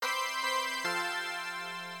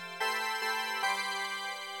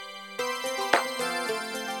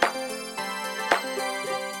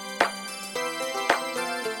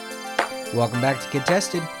Welcome back to Kid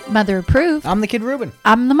Tested. Mother approved. I'm the Kid Ruben.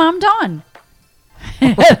 I'm the Mom Dawn.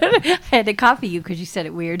 I had to copy you because you said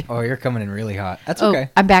it weird. Oh, you're coming in really hot. That's okay.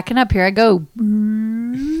 I'm backing up. Here I go.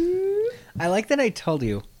 I like that I told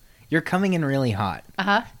you you're coming in really hot.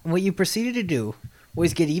 Uh-huh. And what you proceeded to do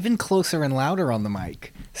was get even closer and louder on the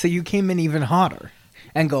mic, so you came in even hotter.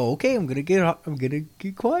 And go, okay, I'm gonna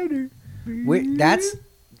get quieter. That's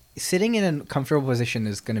sitting in a comfortable position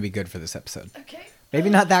is gonna be good for this episode. Okay. Maybe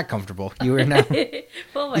not that comfortable. You were now.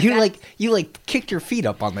 Well, you kicked your feet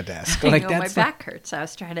up on the desk. I Like know, that's my back hurts. I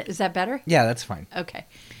was trying to. Is that better? Yeah, that's fine. Okay.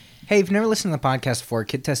 Hey, if you've never listened to the podcast before,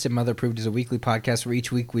 Kid Tested Mother Approved is a weekly podcast where each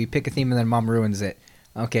week we pick a theme and then Mom ruins it.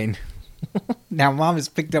 Okay. Now Mom has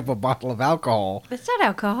picked up a bottle of alcohol. It's not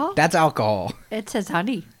alcohol. That's alcohol. It says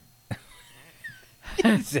honey.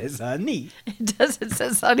 It says honey. It does. It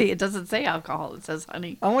says honey. It doesn't say alcohol. It says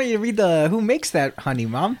honey. I want you to read who makes that honey,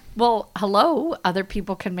 Mom. Well, hello. Other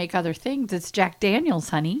people can make other things. It's Jack Daniel's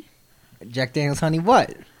honey. Jack Daniel's honey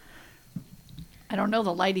what? I don't know.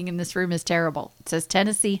 The lighting in this room is terrible. It says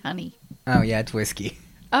Tennessee honey. Oh, yeah, it's whiskey.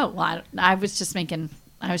 Oh, well, I was just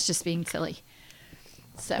being silly.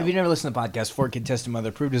 So If you've never listened to the podcast before, Kid Tested Mother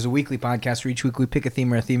Approved is a weekly podcast where each week we pick a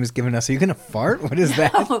theme or a theme is given us. Are you going to fart? What is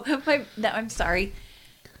that? No, I'm sorry.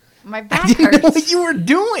 My back I didn't know hurts. what you were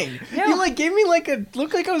doing. No. You gave me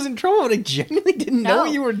looked like I was in trouble, but I genuinely didn't know No.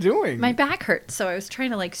 what you were doing. My back hurts, so I was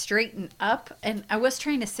trying to straighten up, and I was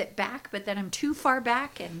trying to sit back, but then I'm too far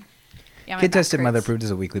back, and yeah, my Kid back Tested Mother hurts. Approved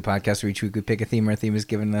is a weekly podcast where each week we pick a theme or a theme is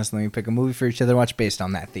given us, and then we pick a movie for each other to watch based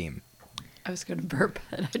on that theme. I was going to burp,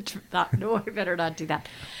 and I thought, no, I better not do that.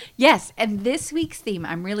 Yes, and this week's theme,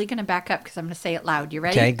 I'm really going to back up because I'm going to say it loud. You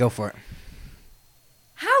ready? Okay, go for it.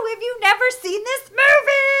 How have you never seen this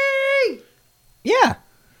movie? Yeah,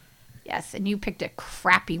 Yes, and you picked a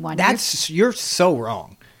crappy one. you're so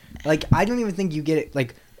wrong. I don't even think you get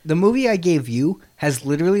it. The movie I gave you has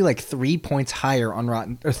literally 3 points higher on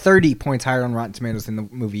Rotten, or 30 points higher on Rotten Tomatoes than the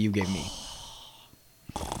movie you gave me.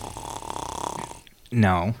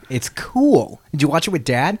 No, it's cool. Did you watch it with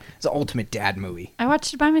Dad? It's the ultimate dad movie. I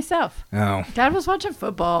watched it by myself. Oh. Dad was watching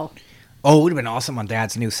football. Oh, it would have been awesome on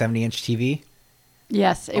Dad's new 70-inch TV.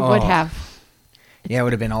 Yes, it would Oh. have. Yeah, it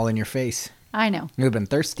would have been all in your face. I know. You would have been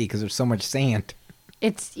thirsty because there's so much sand.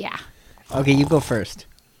 Yeah. Okay, you go first.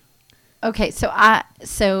 Okay,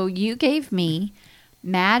 so you gave me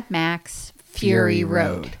Mad Max Fury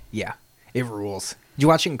Road. Yeah, it rules. Did you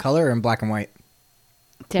watch it in color or in black and white?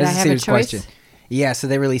 Did I That's a have a serious choice? question. Yeah, so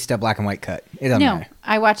they released a black and white cut. It doesn't No, matter.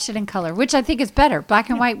 I watched it in color, which I think is better. Black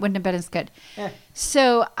and white wouldn't have been as good.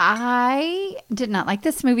 So I did not like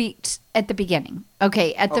this movie at the beginning.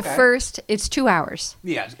 Okay, at the Okay. first, it's 2 hours.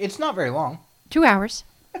 Yeah, it's not very long. 2 hours.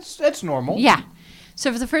 That's normal. Yeah.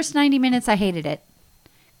 So for the first 90 minutes, I hated it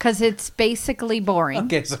because it's basically boring.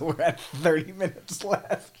 Okay, so we're at 30 minutes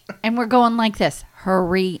left. And we're going like this.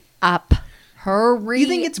 Hurry up. Hurry You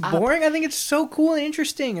think it's up. boring? I think it's so cool and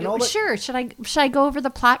interesting and all that. Sure. Should I go over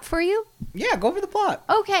the plot for you? Yeah, go over the plot.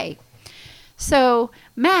 Okay. So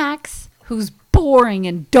Max, who's boring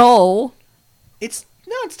and dull. It's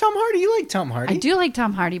Tom Hardy. You like Tom Hardy. I do like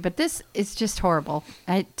Tom Hardy, but this is just horrible.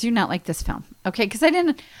 I do not like this film. Okay, because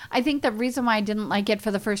I think the reason why I didn't like it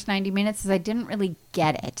for the first 90 minutes is I didn't really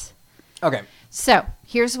get it. Okay. So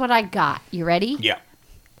here's what I got. You ready? Yeah.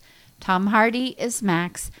 Tom Hardy is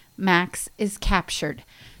Max. Max is captured.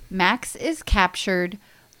 Max is captured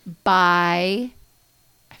by...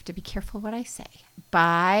 I have to be careful what I say.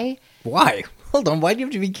 By... Why? Hold on. Why do you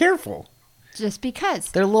have to be careful? Just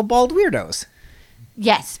because. They're little bald weirdos.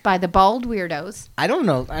 Yes, by the bald weirdos. I don't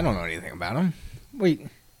know anything about them. Wait.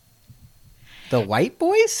 The white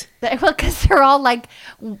boys? Well, because they're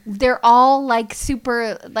all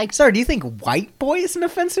super, Sorry, do you think white boy is an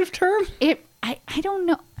offensive term? I don't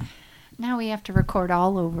know. Now we have to record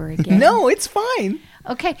all over again. No, it's fine.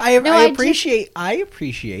 Okay. I just-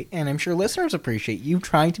 appreciate, and I'm sure listeners appreciate you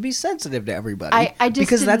trying to be sensitive to everybody. I just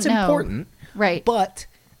because didn't that's know. important. Right. But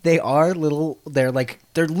they are they're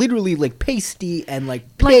literally pasty and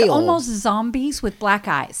pale. Like almost zombies with black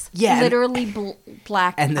eyes. Yeah. Literally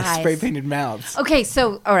black and the eyes. spray painted mouths. Okay,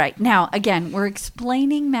 so, all right. Now, again, we're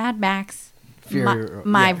explaining Mad Max,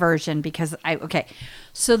 my yeah. version, because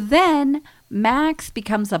So then Max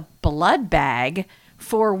becomes a blood bag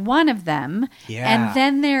for one of them. Yeah. And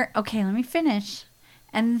then okay, let me finish.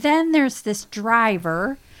 And then there's this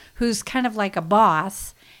driver who's kind of like a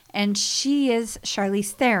boss, and she is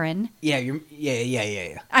Charlize Theron.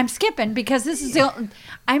 Yeah. I'm skipping because this is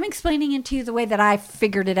I'm explaining it to you the way that I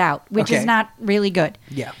figured it out, which Okay. is not really good.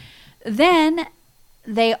 Yeah. Then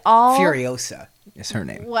they all Furiosa is her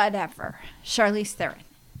name. whatever. Charlize Theron.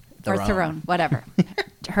 Or Theron. Theron, whatever.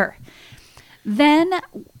 Her. Then,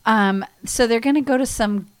 so they're going to go to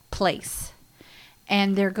some place,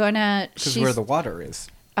 and they're going to. Because where the water is.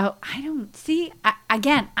 Oh, I don't see.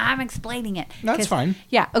 Again, I'm explaining it. That's fine.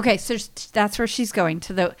 Yeah. Okay. So that's where she's going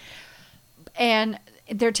to the, and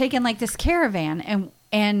they're taking like this caravan,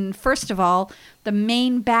 and first of all, the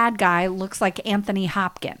main bad guy looks like Anthony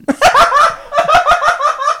Hopkins.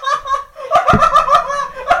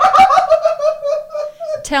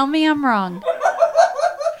 Tell me I'm wrong.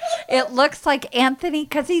 It looks like Anthony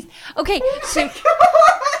because he's okay. So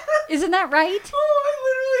isn't that right? Oh, I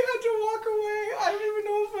literally had to walk away. I don't even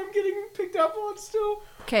know if I'm getting picked up on still.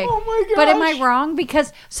 Okay. Oh my gosh. But am I wrong?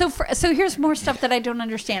 Because so here's more stuff that I don't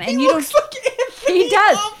understand. And He you looks don't. like Anthony He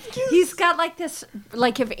does. Hopkins. He's got like this,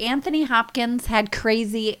 like if Anthony Hopkins had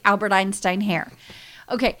crazy Albert Einstein hair.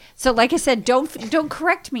 Okay, so like I said, don't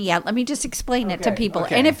correct me yet. Let me just explain it to Okay, people.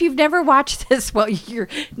 okay. And if you've never watched this, well, you're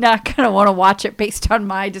not going to want to watch it based on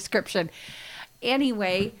my description.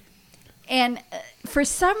 Anyway, and for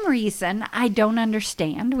some reason, I don't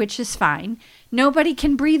understand, which is fine. Nobody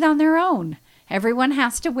can breathe on their own. Everyone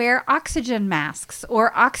has to wear oxygen masks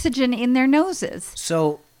or oxygen in their noses.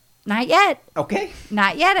 So, Not yet. okay.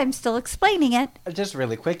 Not yet. I'm still explaining it. Just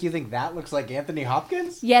really quick, you think that looks like Anthony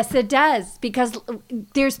Hopkins? Yes, it does. Because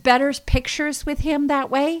there's better pictures with him that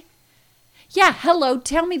way. Yeah, hello.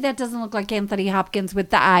 Tell me that doesn't look like Anthony Hopkins with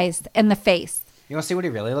the eyes and the face. You want to see what he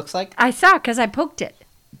really looks like? I saw because I poked it.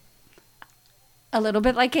 A little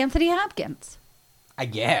bit like Anthony Hopkins. I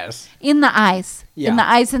guess. In the eyes. Yeah. In the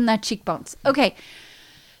eyes and the cheekbones. Okay.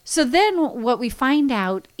 So then what we find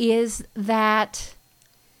out is that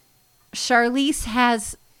Charlize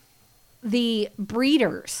has the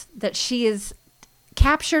breeders that she has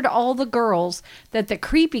captured all the girls that the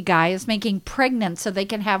creepy guy is making pregnant so they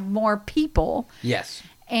can have more people, Yes.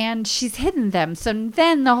 and she's hidden them. So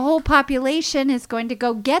then the whole population is going to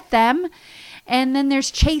go get them, and then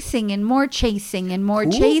there's chasing and more chasing and more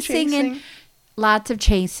Cool chasing and chasing. lots of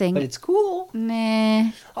chasing. But it's cool.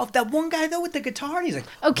 Nah. Oh, that one guy though with the guitar, he's like,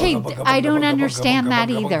 Okay, I don't understand that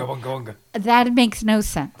either. That makes no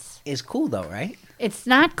sense. It's cool though, right? It's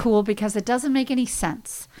not cool because it doesn't make any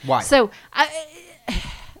sense. Why? So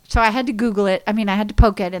I had to Google it. I mean, I had to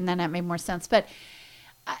poke it, and then it made more sense. But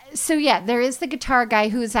so yeah, there is the guitar guy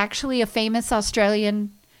who is actually a famous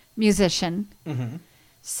Australian musician. Mm-hmm.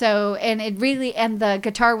 So and the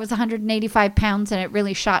guitar was 185 pounds, and it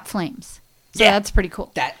really shot flames. So Yeah. that's pretty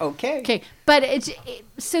cool. That okay. Okay, but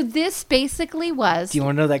so this basically was Do you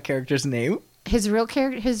want to know that character's name? his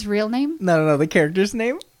real name. No, the character's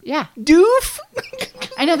name. Yeah, Doof.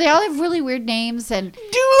 I know they all have really weird names, and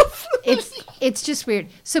Doof. it's just weird.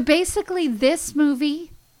 So basically, this movie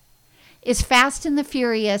is Fast and the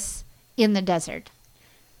Furious in the desert.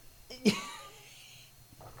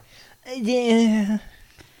 Yeah.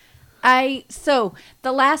 So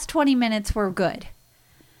the last 20 minutes were good.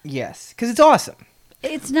 Yes, because it's awesome.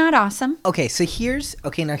 It's not awesome Okay, so here's my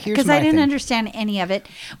because I didn't thing. understand any of it.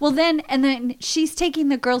 Well, then she's taking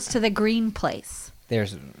the girls to the green place. There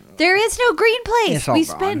There is no green place. It's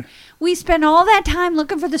all wrong. We spent all that time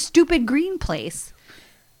looking for the stupid green place,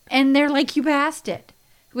 and they're like, "You passed it,"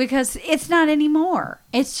 because it's not anymore.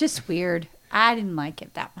 It's just weird. I didn't like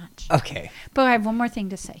it that much. Okay. But I have one more thing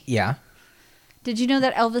to say. Yeah. Did you know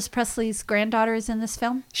that Elvis Presley's granddaughter is in this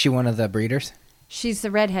film? She one of the breeders. She's the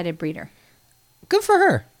redheaded breeder. Good for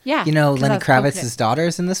her. Yeah. You know, 'cause Lenny I was poking Kravitz's it. daughter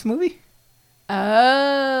is in this movie.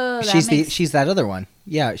 Oh, She's that other one.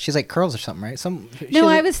 Yeah, she's like curls or something, right? No,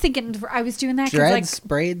 I was thinking I was doing that because dreads, like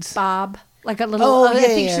braids. Bob, like a little. Oh, I yeah,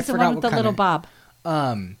 think yeah, I she's the forgot one with what the little kinda-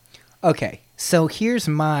 Bob. Okay, so here's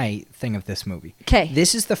my thing of this movie. 'Kay.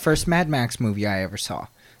 This is the first Mad Max movie I ever saw.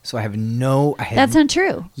 So I had That's not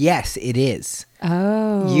true. Yes, it is.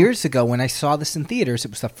 Oh. Years ago when I saw this in theaters, it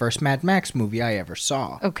was the first Mad Max movie I ever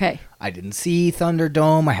saw. Okay. I didn't see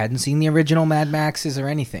Thunderdome. I hadn't seen the original Mad Maxes or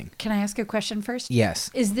anything. Can I ask a question first? Yes.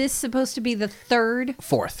 Is this supposed to be the third?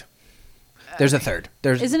 Fourth. There's a third.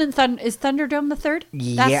 Isn't it is Thunderdome the third?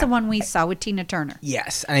 Yeah. That's the one we saw with Tina Turner.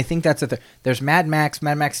 Yes, and I think that's a third. There's Mad Max,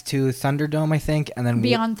 Mad Max 2, Thunderdome, I think, and then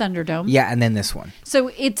Beyond Thunderdome. Yeah, and then this one.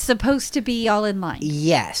 So it's supposed to be all in line.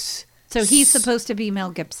 Yes. So he's supposed to be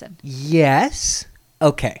Mel Gibson. Yes.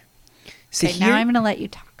 Okay. So Okay, now I'm going to let you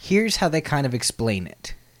talk. here's how they kind of explain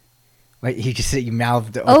it. Wait, you just said you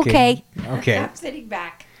mouthed. Okay. Okay. I'm sitting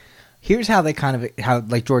back. Here's how they how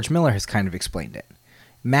George Miller has kind of explained it.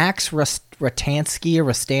 Max Rotansky or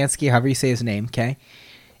Rostansky, however you say his name, okay,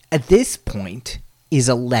 at this point is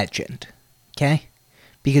a legend, okay,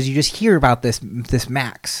 because you just hear about this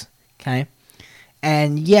Max, okay,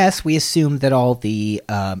 and yes, we assume that all the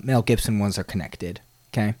Mel Gibson ones are connected,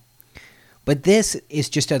 okay, But this is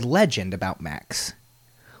just a legend about Max,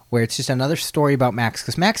 where it's just another story about Max,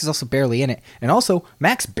 because Max is also barely in it. And also,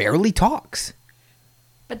 Max barely talks.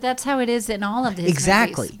 But that's how it is in all of his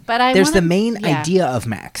Exactly. movies. But There's the main idea of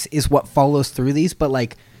Max is what follows through these, but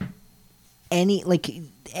like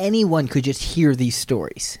anyone could just hear these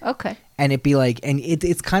stories. Okay. And it'd be like, and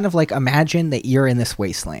it's kind of like, imagine that you're in this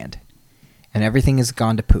wasteland and everything has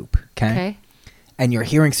gone to poop. Okay. And you're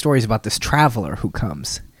hearing stories about this traveler who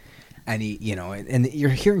comes. And he, and you're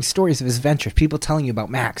hearing stories of his adventures, people telling you about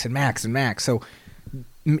Max and Max and Max. So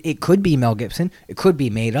it could be Mel Gibson, it could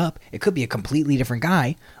be made up, it could be a completely different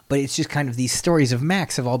guy, but it's just kind of these stories of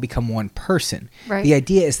Max have all become one person. Right. The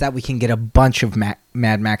idea is that we can get a bunch of Mad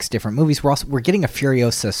Max different movies. We're getting a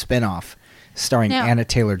Furiosa spinoff starring Anna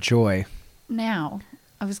Taylor-Joy. Now,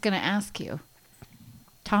 I was going to ask you,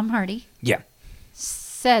 Tom Hardy Yeah.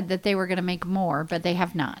 said that they were going to make more, but they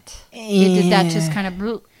have not. Did that just kind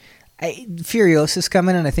of... Furiosa's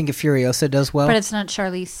coming, and I think if Furiosa does well... But it's not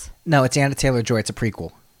Charlize. No, it's Anna Taylor-Joy. It's a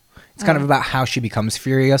prequel. It's kind of about how she becomes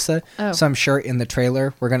Furiosa. Oh. So I'm sure in the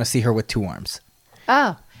trailer, we're going to see her with 2 arms.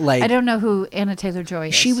 Oh. Like, I don't know who Anna Taylor-Joy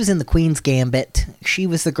is. She was in The Queen's Gambit. She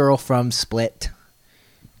was the girl from Split.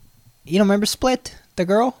 You don't remember Split? The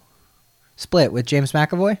girl? Split with James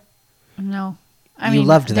McAvoy? No. You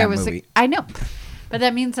loved that movie. I know. But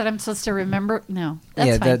that means that I'm supposed to remember? No.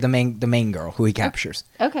 That's fine. the main girl who he captures.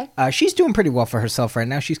 Okay. She's doing pretty well for herself right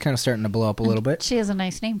now. She's kind of starting to blow up a little bit. She has a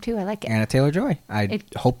nice name, too. I like it. Anna Taylor-Joy. I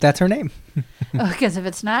hope that's her name. Because if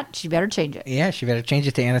it's not, she better change it. Yeah, she better change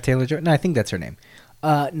it to Anna Taylor-Joy. No, I think that's her name.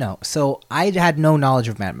 No. So I had no knowledge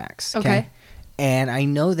of Mad Max. Okay. And I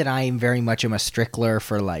know that I am very much a stickler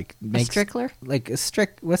for like... Strickler? Like a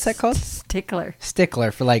what's that called? Stickler.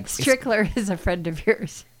 Stickler for like... Strickler is a friend of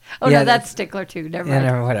yours. Oh, yeah, no, that's Stickler, too. Never mind.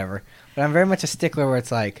 Yeah, whatever. But I'm very much a stickler where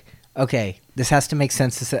it's like, okay, this has to make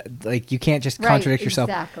sense. Like, you can't just contradict yourself.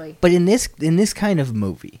 Exactly. But in this kind of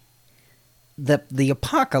movie, the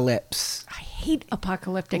apocalypse... I hate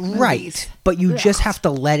apocalyptic movies. Right. But you just have to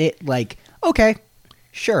let it, like, okay,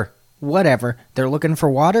 sure, whatever. They're looking for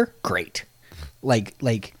water? Great.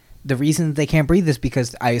 Like the reason they can't breathe is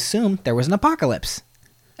because I assume there was an apocalypse.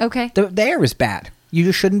 Okay. The air is bad. You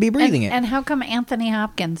just shouldn't be breathing it. And how come Anthony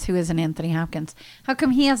Hopkins, who isn't Anthony Hopkins, how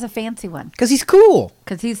come he has a fancy one? Because he's cool.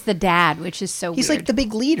 Because he's the dad, which is so He's weird. like the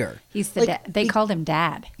big leader. He's the dad. They called him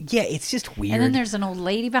Dad. Yeah, it's just weird. And then there's an old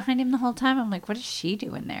lady behind him the whole time. I'm like, what is she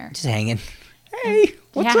doing there? Just hanging. Hey,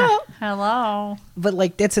 what's up? Hello. But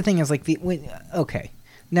like that's the thing is like okay.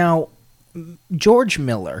 Now George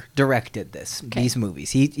Miller directed these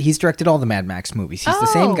movies. He's directed all the Mad Max movies. He's the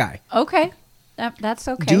same guy. Okay. That's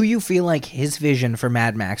okay. Do you feel like his vision for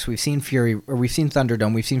Mad Max, we've seen Fury, or we've seen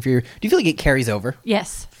Thunderdome, we've seen Fury, do you feel like it carries over?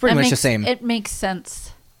 Yes. Pretty much the same. It makes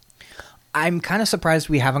sense. I'm kind of surprised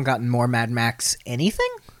we haven't gotten more Mad Max anything.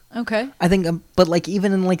 Okay. I think, but like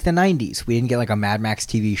even in like the 90s, we didn't get like a Mad Max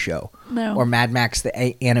TV show. No. Or Mad Max,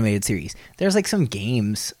 the animated series. There's like some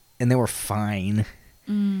games, and they were fine.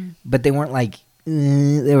 But they weren't like,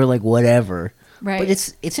 they were like whatever. Right. But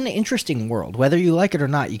it's an interesting world. Whether you like it or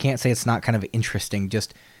not, you can't say it's not kind of interesting.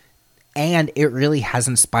 And it really has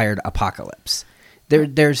inspired apocalypse.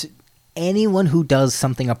 There's anyone who does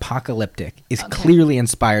something apocalyptic is clearly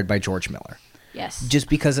inspired by George Miller. Yes. Just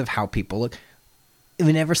because of how people look.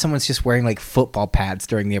 Whenever someone's just wearing like football pads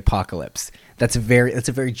during the apocalypse, that's a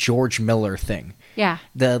very George Miller thing. Yeah.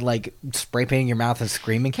 The like spray painting your mouth and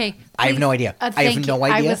screaming. Okay. I have no idea. I have no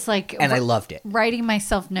idea. I was like, and I loved it. Writing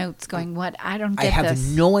myself notes, going, "What? I don't get I have this."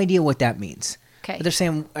 no idea what that means. Okay. But they're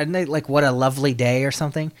saying, aren't they like, "What a lovely day" or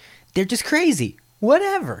something? They're just crazy.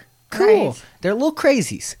 Whatever. Cool. Right. They're little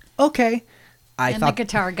crazies. Okay. I thought the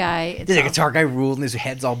guitar guy. the guitar guy ruled, and his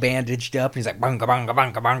head's all bandaged up, and he's like bunga bunga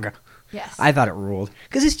bunga bunga. Yes. I thought it ruled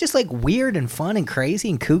because it's just like weird and fun and crazy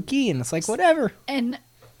and kooky, and it's like whatever. And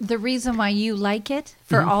the reason why you like it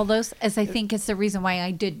for all those is I think it's the reason why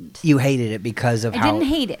I didn't. You hated it because of I how... didn't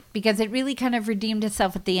hate it because it really kind of redeemed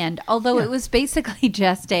itself at the end. Although it was basically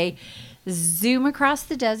just a zoom across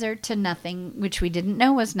the desert to nothing, which we didn't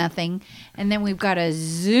know was nothing. And then we've got to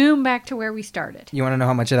zoom back to where we started. You want to know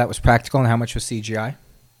how much of that was practical and how much was CGI?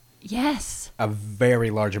 Yes. A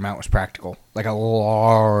very large amount was practical. Like a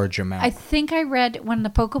large amount. I think I read one of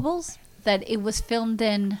the Pokeballs that it was filmed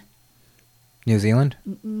in... New Zealand?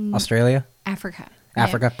 Australia? Africa.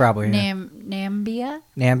 Africa, probably. Yeah. Nambia?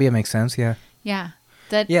 Nambia makes sense, yeah. Yeah.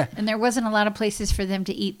 And there wasn't a lot of places for them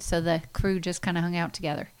to eat, so the crew just kind of hung out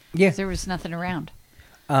together. Yeah. There was nothing around.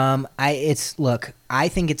 Look, I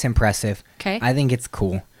think it's impressive. Okay. I think it's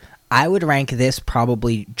cool. I would rank this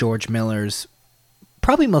probably George Miller's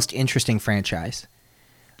probably most interesting franchise.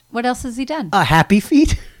 What else has he done? Happy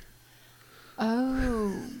Feet.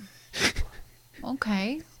 Oh.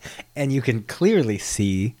 Okay. And you can clearly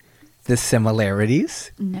see the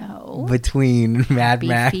similarities No. between Mad Happy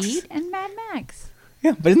Max. Feet and Mad Max.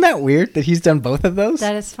 Yeah, but isn't that weird that he's done both of those?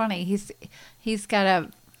 That is funny. He's got a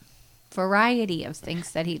variety of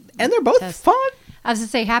things that he And they're both does. fun. I was gonna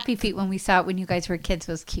say Happy Feet when we saw it when you guys were kids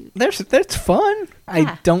was cute. That's fun. Yeah.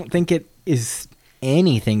 I don't think it is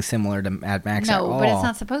anything similar to Mad Max at No, all. but it's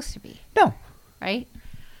not supposed to be, No. right?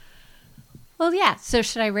 Well, yeah. So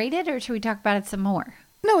should I rate it or should we talk about it some more?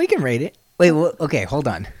 No, we can rate it. Wait, well, okay, hold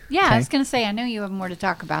on. Yeah, Okay. I was gonna say I know you have more to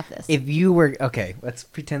talk about this. If you were okay, let's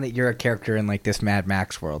pretend that you're a character in like this Mad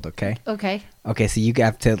Max world, okay? Okay. Okay, so you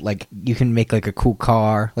have to like you can make like a cool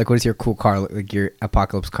car. Like, what does your cool car, like your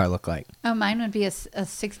apocalypse car, look like? Oh, mine would be a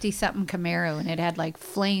 60-something Camaro, and it had like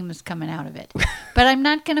flames coming out of it. But I'm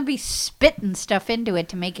not gonna be spitting stuff into it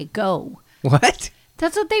to make it go. What?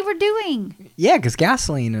 That's what they were doing. Yeah, because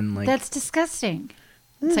gasoline and like That's disgusting.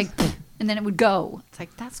 It's like, and then it would go. It's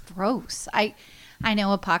like that's gross. I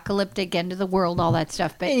know apocalyptic, end of the world, all that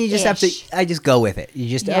stuff, but and you just have to. ish. I just go with it. You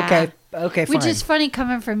just Yeah. okay, fine. Which is funny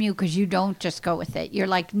coming from you because you don't just go with it. You're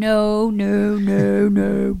like, no, no, no,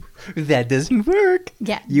 no. that doesn't work.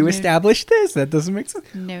 Yeah. You no, established this. That doesn't make sense.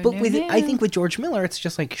 No, But no, with no. I think with George Miller, it's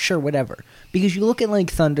just like sure, whatever. Because you look at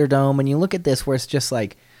like Thunderdome, and you look at this, where it's just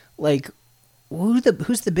like who's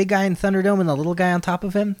the big guy in Thunderdome and the little guy on top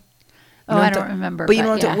of him? Oh, I don't remember. But you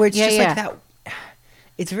know, yeah. where it's yeah, just yeah. like that.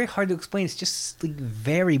 It's very hard to explain. It's just like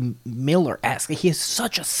very Miller-esque. Like, he has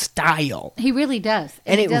such a style, He really does,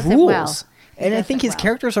 and he it does rules. It well. He And I does think it his well.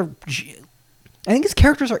 characters are. I think his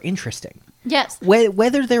characters are interesting. Yes.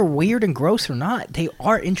 Whether they're weird and gross or not, they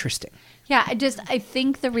are interesting. Yeah, I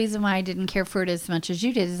think the reason why I didn't care for it as much as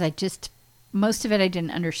you did is most of it I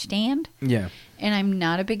didn't understand. Yeah. And I'm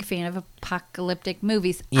not a big fan of apocalyptic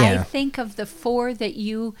movies. Yeah. I think of the 4 that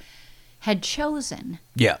you had chosen,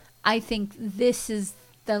 Yeah. I think this is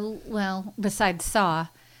besides Saw,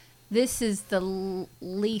 this is the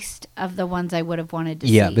least of the ones I would have wanted to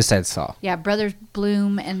see. Yeah. Besides Saw. Yeah, Brothers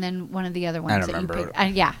Bloom, and then one of the other ones don't that remember. you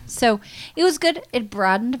picked. Yeah, so it was good. It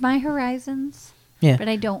broadened my horizons. Yeah. But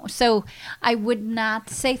I don't. So I would not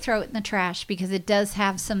say throw it in the trash because it does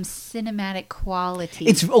have some cinematic quality.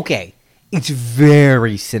 It's okay. It's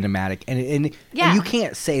very cinematic, and Yeah. you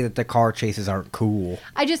can't say that the car chases aren't cool.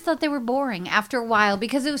 I just thought they were boring after a while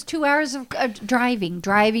because it was 2 hours of driving,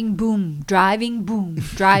 boom,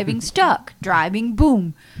 driving stuck, driving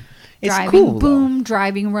boom, It's driving cool, boom,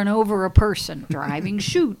 driving run over a person, driving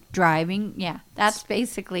shoot, driving. Yeah, that's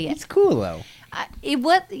basically it. It's cool though. It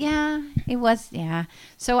was.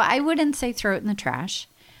 So I wouldn't say throw it in the trash.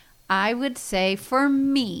 I would say for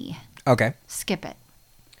me, Okay. skip it.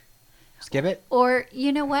 Skip it. Or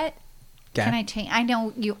you know what? Okay. Can I change? I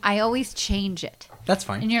know you. I always change it. That's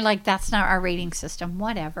fine. And you're like, that's not our rating system.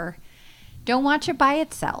 Whatever. Don't watch it by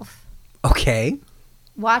itself. Okay.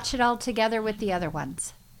 Watch it all together with the other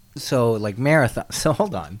ones. So like marathon. So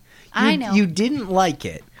hold on. I know. You didn't like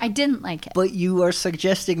it, I didn't like it. but you are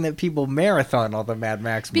suggesting that people marathon all the Mad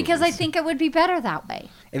Max movies. Because I think it would be better that way.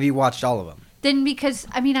 if you watched all of them. Then because,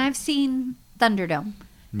 I've seen Thunderdome.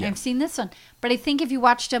 Yeah. I've seen this one. But I think if you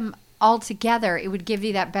watched them all together, it would give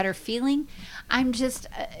you that better feeling. I'm just...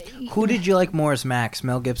 Who did you like more as Max,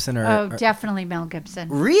 Mel Gibson or? definitely Mel Gibson.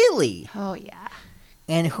 Really? Oh, yeah.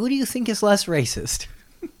 And who do you think is less racist?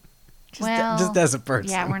 just as a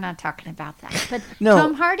person. Yeah, we're not talking about that. But No.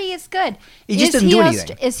 Tom Hardy is good. He just Is doesn't do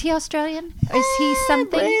anything. Is he Australian? Is he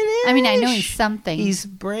something? British. I know he's something. He's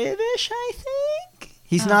British, I think.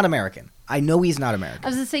 He's not American. I know he's not American. I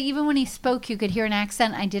was going to say, even when he spoke, you could hear an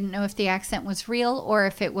accent. I didn't know if the accent was real or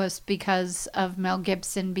if it was because of Mel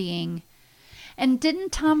Gibson being... And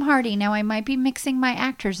didn't Tom Hardy... Now, I might be mixing my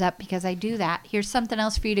actors up because I do that. Here's something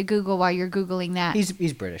else for you to Google while you're Googling that.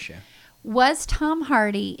 He's British, yeah. Was Tom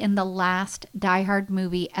Hardy in the last Die Hard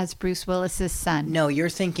movie as Bruce Willis's son? No, you're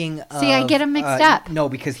thinking of... See, I get him mixed up. No,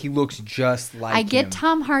 because he looks just like I get him.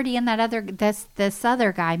 Tom Hardy and this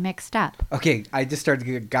other guy mixed up. Okay, I just started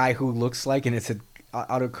to get a guy who looks like, and it's a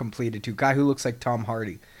auto-completed to guy who looks like Tom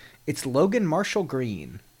Hardy. It's Logan Marshall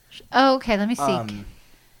Green. Oh, okay, let me see.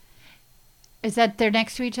 Is that they're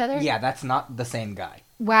next to each other? Yeah, that's not the same guy.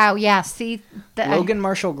 Wow, yeah, see? Logan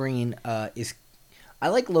Marshall Green is... I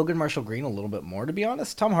like Logan Marshall Green a little bit more, to be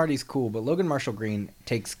honest. Tom Hardy's cool, but Logan Marshall Green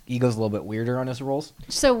he goes a little bit weirder on his roles.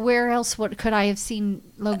 So where else could I have seen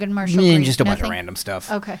Logan Marshall Green? Just a bunch of Nothing? random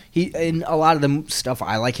stuff. Okay. In a lot of the stuff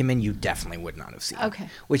I like him in, you definitely would not have seen. Okay.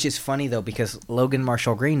 Which is funny, though, because Logan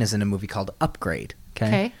Marshall Green is in a movie called Upgrade.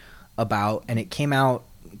 Okay. And it came out,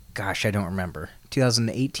 gosh, I don't remember,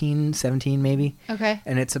 2018, 17 maybe. Okay.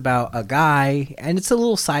 And it's about a guy, and it's a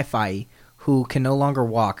little sci-fi, who can no longer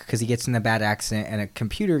walk because he gets in a bad accident, and a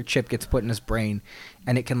computer chip gets put in his brain,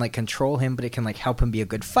 and it can like control him, but it can like help him be a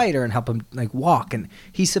good fighter and help him like walk. And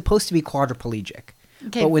he's supposed to be quadriplegic.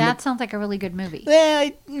 Okay, that sounds like a really good movie.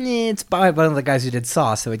 It's by one of the guys who did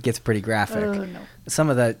Saw, so it gets pretty graphic. Oh, no. Some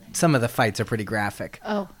of the fights are pretty graphic.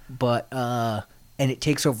 Oh. But and it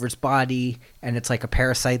takes over his body, and it's like a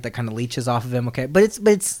parasite that kind of leeches off of him. Okay, but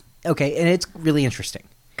it's okay, and it's really interesting.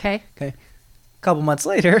 Okay. Okay. A couple months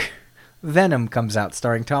later, Venom comes out,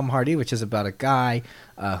 starring Tom Hardy, which is about a guy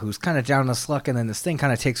who's kind of down on his luck, and then this thing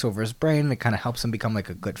kind of takes over his brain, and it kind of helps him become like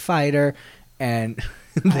a good fighter. And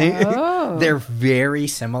they're very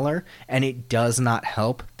similar, and it does not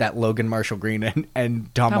help that Logan Marshall Green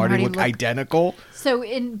and Tom Hardy look identical. So,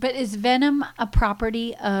 but is Venom a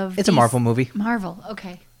property of? It's a Marvel movie. Marvel,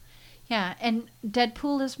 okay, yeah, and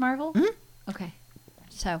Deadpool is Marvel. Mm-hmm. Okay,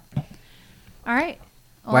 so, all right.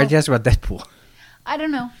 Well, Why did you ask about Deadpool? I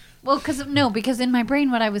don't know. Well, because in my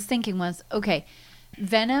brain, what I was thinking was, okay,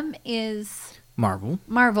 Venom is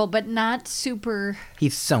Marvel, but not super.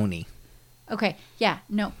 He's Sony. Okay, yeah,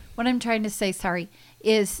 no. What I'm trying to say, sorry,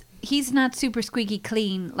 is he's not super squeaky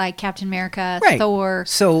clean like Captain America, right. Thor.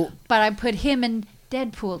 So, but I put him and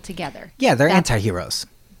Deadpool together. Yeah, they're anti-heroes.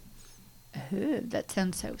 That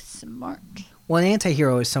sounds so smart. Well, an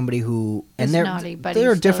anti-hero is somebody who, and they're naughty, but there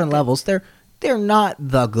are he's still different good. levels. They're not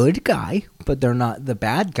the good guy, but they're not the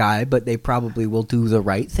bad guy, but they probably will do the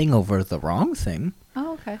right thing over the wrong thing.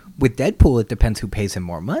 Oh, okay. With Deadpool, it depends who pays him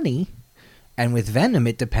more money. And with Venom,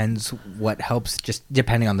 it depends what helps, just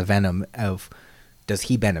depending on the Venom of, does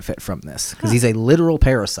he benefit from this? Because he's a literal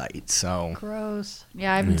parasite, so. Gross.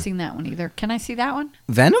 Yeah, I haven't seen that one either. Can I see that one?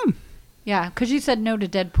 Venom? Yeah, because you said no to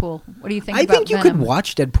Deadpool. What do you think I about think you Venom? could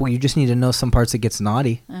watch Deadpool. You just need to know some parts it gets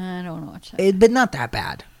naughty. I don't want to watch that. But not that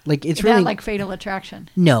bad. Like, it's Is really. that like Fatal Attraction?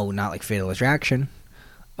 No, not like Fatal Attraction.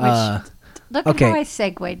 Look okay. at how I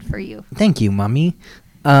segued for you. Thank you, Mummy.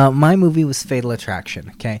 My movie was Fatal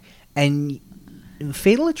Attraction, okay? And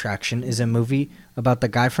Fatal Attraction is a movie about the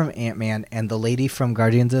guy from Ant-Man and the lady from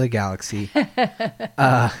Guardians of the Galaxy.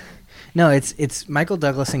 No, it's Michael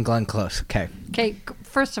Douglas and Glenn Close, okay? Okay,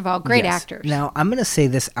 first of all, great Yes. actors. Now, I'm going to say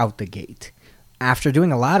this out the gate. After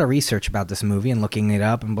doing a lot of research about this movie and looking it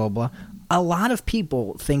up and blah, blah, a lot of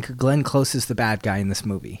people think Glenn Close is the bad guy in this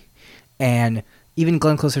movie. And even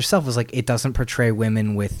Glenn Close herself was like, it doesn't portray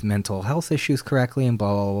women with mental health issues correctly and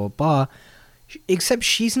blah, blah, blah, blah. Except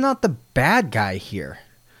she's not the bad guy here.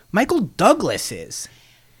 Michael Douglas is.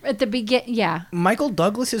 At the beginning, yeah. Michael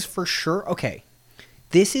Douglas is for sure. Okay.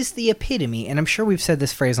 This is the epitome, and I'm sure we've said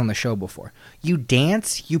this phrase on the show before. You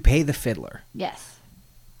dance, you pay the fiddler. Yes.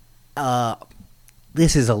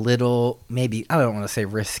 This is a little, maybe, I don't want to say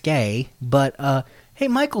risque, but, hey,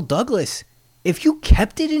 Michael Douglas, if you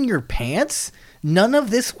kept it in your pants, none of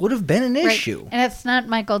this would have been an issue. And it's not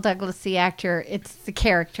Michael Douglas, the actor. It's the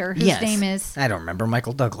character whose name is... I don't remember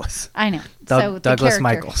Michael Douglas. I know. Douglas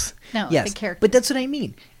Michaels. No, yes, the character. but that's what I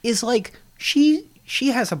mean. Is like, she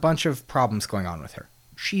has a bunch of problems going on with her.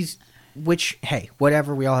 Which, hey,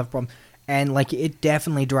 whatever, we all have problems. And, like, it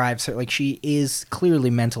definitely drives her. Like, she is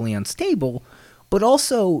clearly mentally unstable. But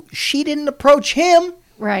also, she didn't approach him.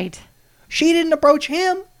 Right. She didn't approach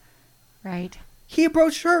him. Right. He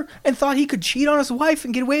approached her and thought he could cheat on his wife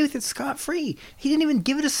and get away with it scot-free. He didn't even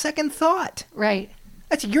give it a second thought. Right.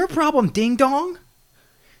 That's your problem, ding-dong.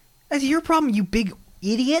 That's your problem, you big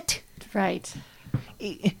idiot. Right.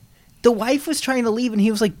 The wife was trying to leave, and he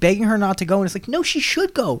was, like, begging her not to go. And it's like, no, she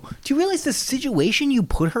should go. Do you realize the situation you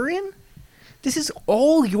put her in? This is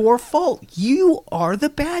all your fault. You are the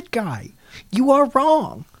bad guy. You are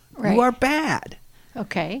wrong. Right. You are bad.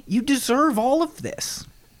 Okay. You deserve all of this.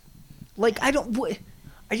 Like, I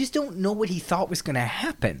just don't know what he thought was going to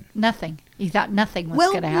happen. Nothing. He thought nothing was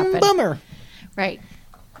going to happen. Bummer. Right.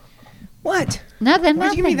 What? Nothing.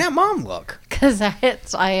 Why'd you give me that mom look? Because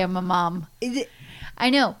I am a mom. I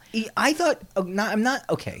know. I thought, I'm not,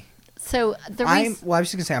 okay. So the I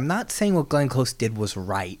was just going to say, I'm not saying what Glenn Close did was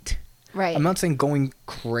right. Right. I'm not saying going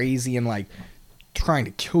crazy and, like, trying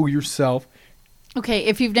to kill yourself. Okay,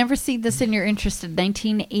 if you've never seen this and you're interested,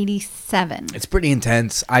 1987. It's pretty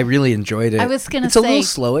intense. I really enjoyed it. I was going to It's say... a little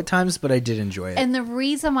slow at times, but I did enjoy it. And the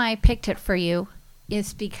reason why I picked it for you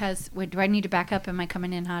is because... Wait, do I need to back up? Am I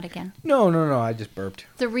coming in hot again? No. I just burped.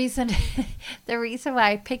 The reason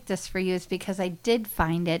why I picked this for you is because I did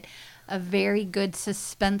find it a very good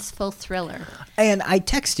suspenseful thriller. And I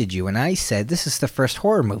texted you and I said, this is the first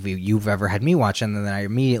horror movie you've ever had me watch. And then I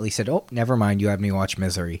immediately said, oh, never mind, you had me watch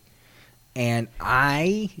Misery. And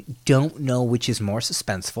I don't know which is more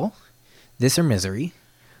suspenseful, this or Misery.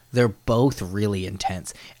 They're both really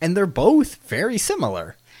intense. And they're both very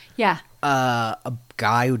similar. Yeah. a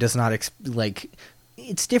guy who does not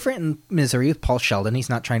it's different in Misery with Paul Sheldon. He's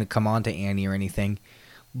not trying to come on to Annie or anything,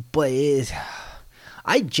 but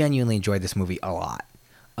I genuinely enjoyed this movie a lot.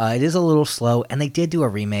 It is a little slow, and they did do a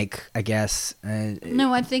remake, I guess.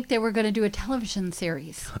 No, I think they were going to do a television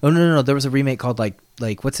series. Oh no! There was a remake called like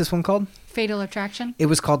what's this one called? Fatal Attraction? It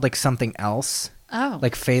was called like something else. Oh.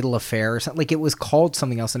 Like Fatal Affair or something. Like it was called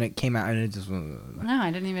something else, and it came out, and it just. No, I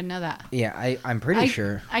didn't even know that. Yeah, I'm pretty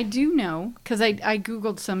sure. I do know, because I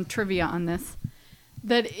Googled some trivia on this,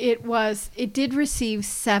 that it did receive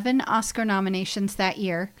 7 Oscar nominations that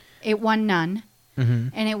year. It won none. Mm-hmm.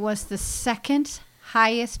 And it was the second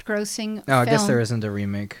highest grossing film. Oh, I guess there isn't a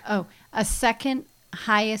remake. Oh, a second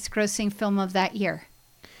highest grossing film of that year.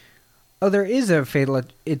 Oh, there is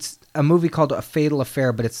it's a movie called A Fatal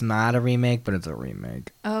Affair, but it's not a remake, but it's a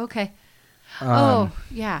remake. Oh, okay. Um,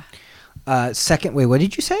 yeah. Wait, what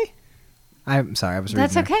did you say? I'm sorry, I was reading.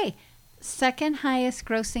 That's okay. Second highest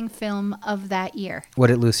grossing film of that year. What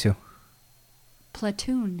did it lose to?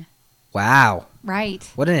 Platoon. Wow. Right.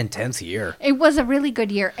 What an intense year. It was a really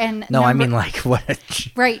good year. And no, I mean like what?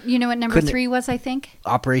 Right. You know what number 3 was, I think?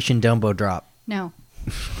 Operation Dumbo Drop. No.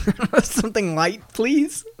 Something light,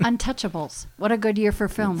 please. Untouchables. What a good year for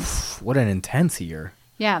films. What an intense year.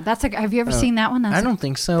 Yeah, have you ever seen that one? I don't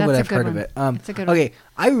think so, but I've heard of it. It's a good one. Okay,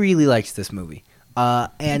 I really liked this movie.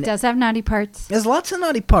 And it does have naughty parts. There's lots of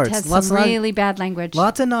naughty parts. It has lots some of really bad language.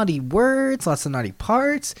 Lots of naughty words, lots of naughty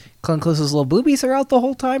parts. Glenn Close's little boobies are out the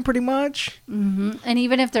whole time, pretty much. Mm-hmm. And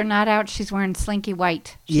even if they're not out, she's wearing slinky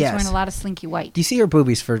white. She's wearing a lot of slinky white. You see her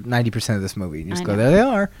boobies for 90% of this movie. You just go, there they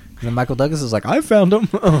are. And then Michael Douglas is like, I found them.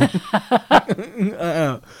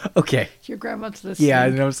 Okay. Your grandma's this. Yeah,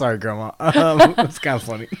 I'm sorry, Grandma. It's kind of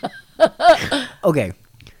funny. Okay.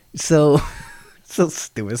 So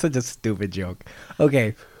stupid. Such a stupid joke.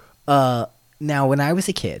 Okay. Now, when I was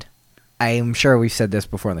a kid, I'm sure we've said this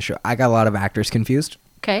before on the show, I got a lot of actors confused.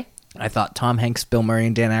 Okay. I thought Tom Hanks, Bill Murray,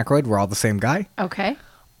 and Dan Aykroyd were all the same guy. Okay.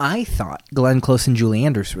 I thought Glenn Close and Julie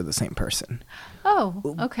Andrews were the same person.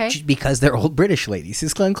 Oh, okay. Because they're old British ladies.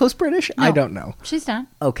 Is Glenn Close British? No, I don't know. She's not.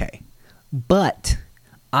 Okay. But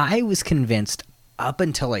I was convinced up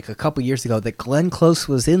until like a couple years ago that Glenn Close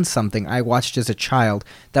was in something I watched as a child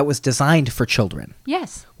that was designed for children.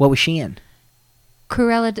 Yes. What was she in?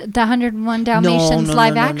 Cruella, the 101 Dalmatians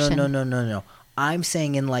live action. No. I'm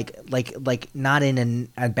saying in like not in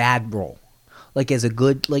a bad role. Like as a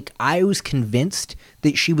good, like I was convinced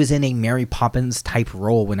that she was in a Mary Poppins type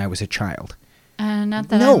role when I was a child. Not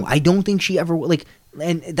that. No, I don't think she ever like.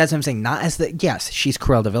 And that's what I'm saying. Not as the yes, she's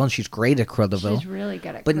Cruella de Vil and she's great at Cruella de Vil. She's really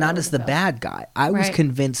good at. But Cruella not as the de Vil. bad guy. I was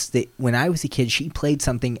convinced that when I was a kid, she played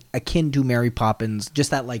something akin to Mary Poppins, just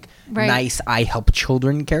that like nice I help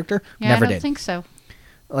children character. Yeah, Never I don't did. think so.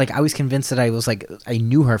 Like I was convinced that I was like I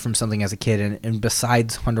knew her from something as a kid, and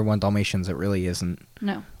besides 101 Dalmatians, it really isn't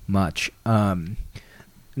much.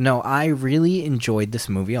 No, I really enjoyed this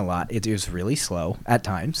movie a lot. It was really slow at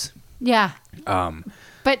times. Yeah.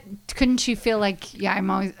 But couldn't you feel like,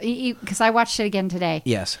 I'm always, because I watched it again today.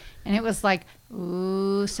 Yes. And it was like,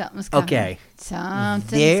 ooh, something's coming. Okay.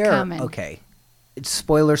 Something's coming. Okay. It's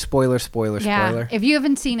spoiler. Yeah. If you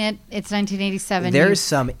haven't seen it, it's 1987. There's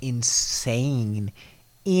some insane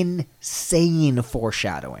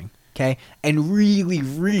foreshadowing. Okay. And really,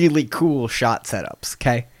 really cool shot setups.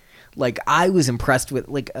 Okay. Like, I was impressed with,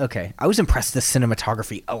 I was impressed with the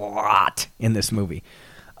cinematography a lot in this movie.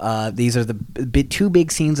 These are the two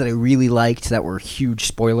big scenes that I really liked that were huge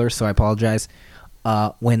spoilers, so I apologize.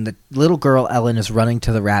 When the little girl, Ellen, is running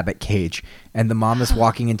to the rabbit cage, and the mom is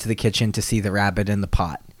walking into the kitchen to see the rabbit in the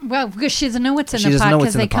pot. Well, because she doesn't know what's in the pot,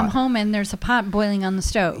 because they come home and there's a pot boiling on the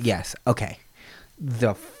stove. Yes, okay.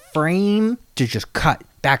 The frame to just cut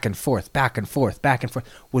back and forth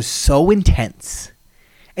was so intense.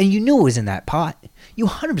 And you knew it was in that pot. You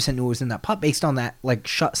 100% knew it was in that pot based on that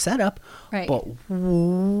shot setup. Right. But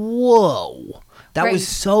whoa, that was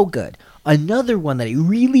so good. Another one that I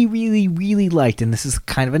really, really, really liked, and this is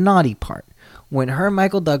kind of a naughty part, when her and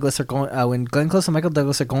Michael Douglas are going, when Glenn Close and Michael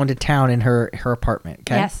Douglas are going to town in her apartment.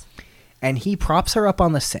 Okay. Yes. And he props her up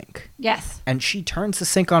on the sink. Yes. And she turns the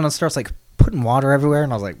sink on and starts putting water everywhere.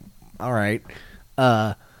 And I was like, all right.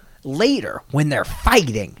 Later, when they're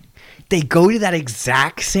fighting, they go to that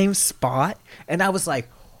exact same spot, and I was like,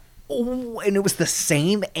 oh, and it was the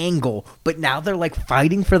same angle, but now they're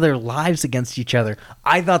fighting for their lives against each other.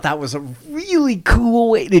 I thought that was a really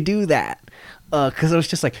cool way to do that, because I was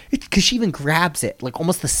just because she even grabs it,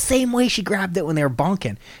 almost the same way she grabbed it when they were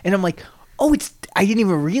bonking, and I'm like, oh, I didn't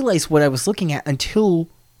even realize what I was looking at until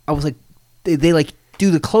I was they do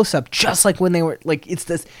the close up just like when they were like it's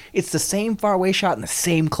the same far away shot and the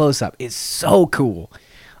same close up. It's so cool.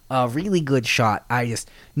 Really good shot. And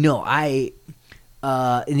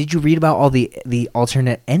did you read about all the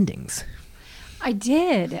alternate endings? I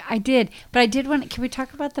did. But I did want. Can we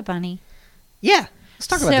talk about the bunny? Yeah. Let's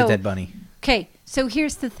talk about the dead bunny. Okay, so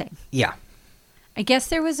here's the thing. Yeah. I guess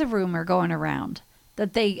there was a rumor going around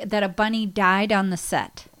that a bunny died on the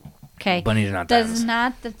set. Okay. Bunny did not die.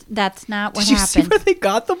 That's not what Did you happened. see where they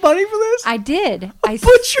got the bunny for this? I did. A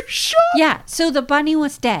butcher shop? Yeah, so the bunny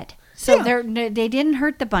was dead. So Yeah. they didn't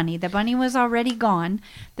hurt the bunny. The bunny was already gone.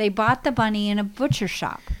 They bought the bunny in a butcher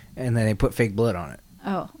shop. And then they put fake blood on it.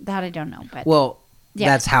 Oh, that I don't know. But Well, yeah.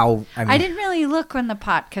 that's how I didn't really look on the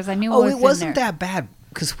pot because I knew it wasn't that bad.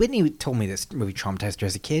 Because Whitney told me this movie traumatized her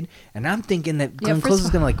as a kid, and I'm thinking that Glenn Close is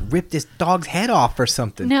gonna like rip this dog's head off or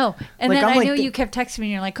something. No, and Like, then I'm I like know you kept texting me,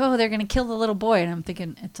 and you're like, "Oh, they're gonna kill the little boy," and I'm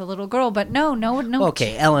thinking it's a little girl, but no.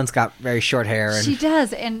 Okay, Ellen's got very short hair, and She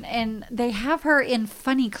does, and they have her in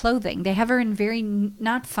funny clothing. They have her in very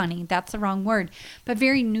not funny. That's the wrong word, but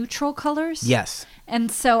very neutral colors. yes,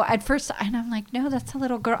 And so at first, and I'm like, no, that's a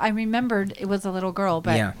little girl. I remembered it was a little girl,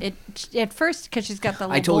 but Yeah. at first because she's got the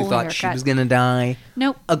little I totally bowl thought she haircut. was gonna die.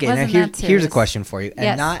 Nope. Okay, now wasn't that here's a serious. question for you, and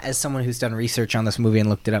Yes. not as someone who's done research on this movie and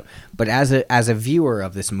looked it up, but as a viewer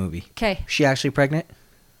of this movie. Okay. She actually pregnant?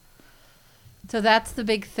 So that's the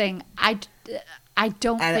big thing. I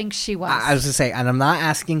don't And think she was. I was gonna say, and I'm not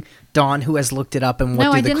asking Dawn, who has looked it up, and what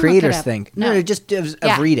No, I do the didn't look it creators up. think? No. No, just of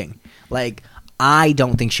Yeah. reading. Like, I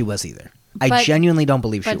don't think she was either. I But- genuinely don't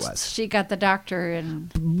believe she but was. she got the doctor, and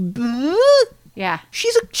yeah,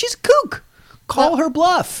 She's a kook. Call her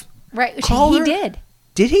bluff. right. Call He her- did.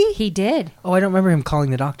 Did he? He did. Oh, I don't remember him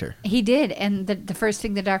calling the doctor. He did. And the first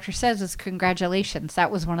thing the doctor says is congratulations.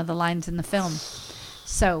 That was one of the lines in the film.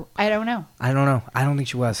 So I don't know. I don't know. I don't think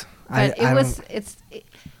she was. But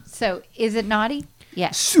so is it naughty?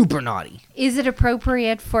 Yes. Super naughty. Is it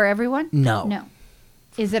appropriate for everyone? No. No.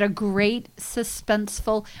 Is it a great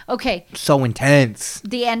suspenseful? Okay. So intense.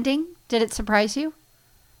 The ending, did it surprise you?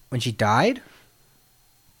 When she died?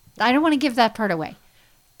 I don't want to give that part away.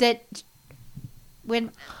 That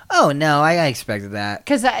when Oh no, I expected that.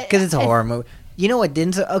 because Because it's a horror movie. You know what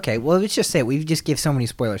didn't? Okay, well let's just say it. We just give so many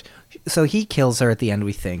spoilers. So he kills her at the end.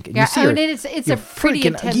 We think. And Yeah, you see her, and it's you're a pretty freaking-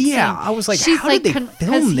 intense Yeah, scene. I was like, She's how did they 'cause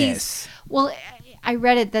film he's- this? Well, I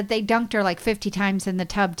read it that they dunked her like 50 times in the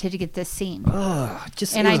tub to get this scene. Ugh,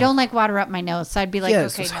 just And it I was- don't like water up my nose, so I'd be like, Yeah,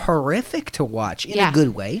 it okay. was horrific to watch in Yeah. a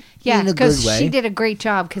good way. Yeah, in a good because way. she did a great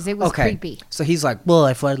job because it was Okay, creepy. so he's like, "Well,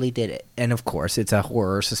 I finally did it," and of course, it's a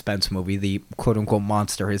horror suspense movie. The quote unquote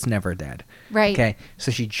monster is never dead. Right. Okay,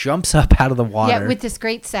 so she jumps up out of the water. Yeah, with this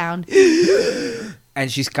great sound. And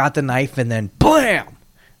she's got the knife, and then blam!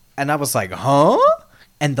 And I was like, huh?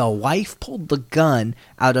 And the wife pulled the gun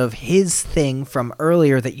out of his thing from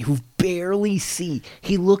earlier that you barely see.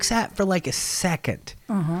 He looks at for like a second.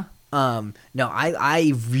 Uh-huh. No,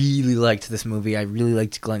 I really liked this movie. I really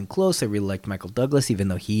liked Glenn Close. I really liked Michael Douglas, even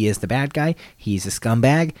though he is the bad guy. He's a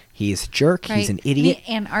scumbag. He is a jerk. He's an idiot.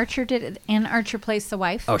 And Archer did it. And Archer plays the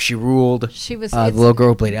wife. Oh, she ruled. She was. The it's- little girl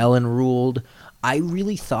who played Ellen ruled. I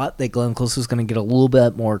really thought that Glenn Close was going to get a little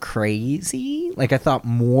bit more crazy. Like, I thought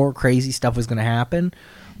more crazy stuff was going to happen.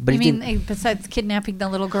 But you it mean didn't. besides kidnapping the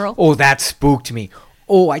little girl? Oh, that spooked me.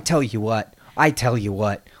 Oh, I tell you what.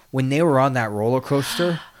 When they were on that roller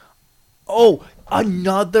coaster, oh,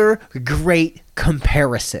 another great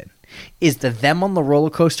comparison is them on the roller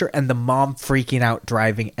coaster and the mom freaking out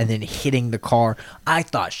driving and then hitting the car. I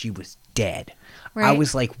thought she was dead. I Right.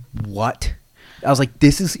 was like, what? I was like,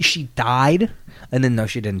 she died? And then no,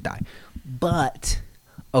 she didn't die. But,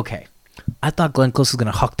 okay. I thought Glenn Close was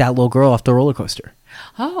going to huck that little girl off the roller coaster.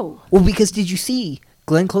 Oh. Well, because did you see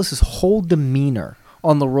Glenn Close's whole demeanor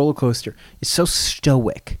on the roller coaster is so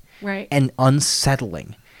stoic Right. and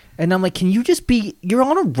unsettling. And I'm like, can you just you're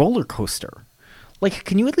on a roller coaster. Like,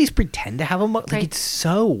 can you at least pretend to have a like, Right. it's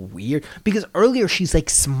so weird. Because earlier she's like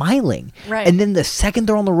smiling. Right. And then the second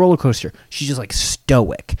they're on the roller coaster, she's just like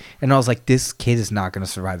stoic. And I was like, this kid is not going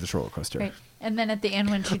to survive this roller coaster. Right. And then at the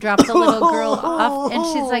end, when she dropped the little girl off, and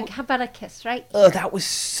she's like, "How about a kiss?" Right. Oh, that was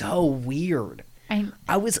so weird.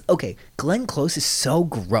 Okay. Glenn Close is so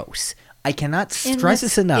gross. I cannot In stress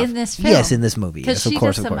this enough. In this film. Yes, in this movie. Because Yes, of she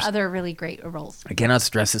course, does of some course. other really great roles. I cannot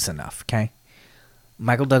stress this enough. Okay,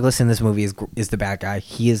 Michael Douglas in this movie is the bad guy.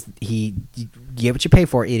 You get what you pay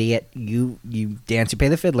for, idiot. You dance, you pay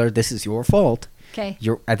the fiddler. This is your fault. Okay.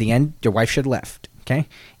 At the end, your wife should have left. Okay,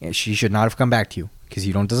 and she should not have come back to you because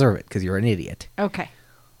you don't deserve it because you're an idiot. Okay.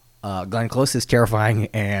 Glenn Close is terrifying,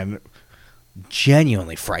 and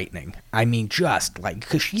genuinely frightening. I mean, just like,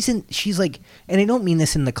 because she's like, and I don't mean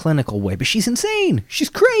this in the clinical way, but she's insane. She's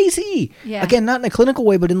crazy. Yeah. Again, not in a clinical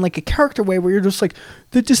way, but in like a character way where you're just like,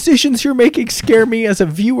 the decisions you're making scare me as a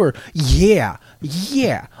viewer. Yeah.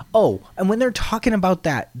 Oh, and when they're talking about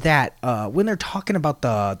when they're talking about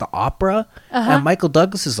the opera, and Michael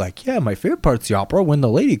Douglas is like, yeah, my favorite part's the opera when the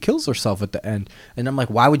lady kills herself at the end. And I'm like,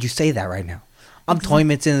 why would you say that right now? I'm 20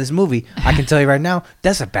 minutes into this movie. I can tell you right now,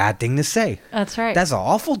 that's a bad thing to say. That's right. That's an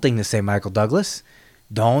awful thing to say, Michael Douglas.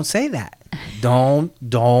 Don't say that. Don't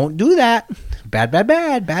do that. Bad,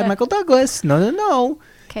 Michael Douglas. No.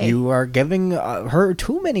 Okay. You are giving her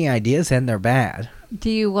too many ideas, and they're bad. Do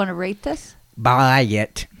you want to rate this? Buy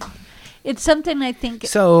it. It's something I think.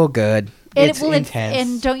 So good. It's intense.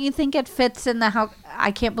 And don't you think it fits in the how?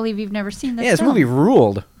 I can't believe you've never seen this. Yeah, this film. movie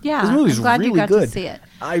ruled. Yeah, this movie's I'm glad really you got good. to see it.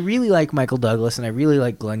 I really like Michael Douglas, and I really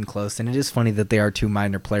like Glenn Close, and it is funny that they are two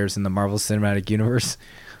minor players in the Marvel Cinematic Universe.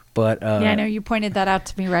 But Yeah, I know you pointed that out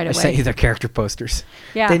to me right I away. sent you their character posters.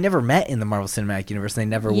 Yeah. They never met in the Marvel Cinematic Universe. They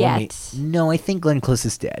never will meet. No, I think Glenn Close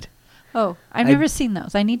is dead. Oh, I've never seen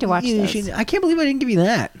those. I need to watch those. I can't believe I didn't give you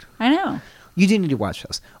that. I know. You do need to watch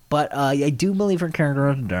those. But I do believe her character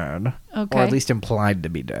is dead. Okay. Or at least implied to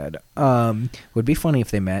be dead. Would be funny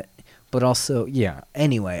if they met. But also, yeah.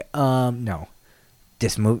 Anyway, no.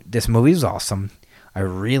 This movie is awesome. I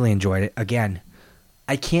really enjoyed it. Again,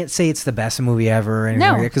 I can't say it's the best movie ever or anything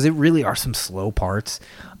like that, because it really are some slow parts.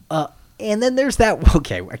 And then there's that.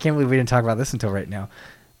 Okay, I can't believe we didn't talk about this until right now.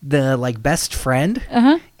 The like best friend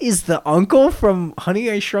is the uncle from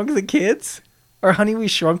Honey I Shrunk the Kids, or Honey We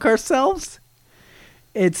Shrunk Ourselves.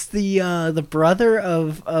 It's the brother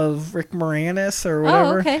of Rick Moranis or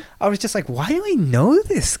whatever. Oh, okay. I was just like, why do I know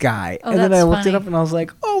this guy? Oh, and then I that's looked it funny. up and I was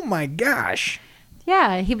like, oh my gosh.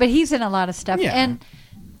 Yeah, but he's in a lot of stuff. Yeah. And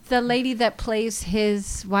the lady that plays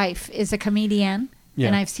his wife is a comedian. Yeah.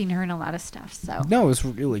 And I've seen her in a lot of stuff. So No, it was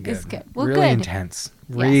really good. It's good. Well, really good. intense.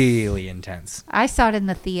 Really intense. I saw it in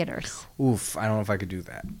the theaters. Oof, I don't know if I could do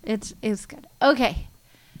that. It's good. Okay.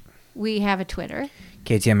 We have a Twitter.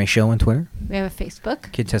 KTMA Show on Twitter. We have a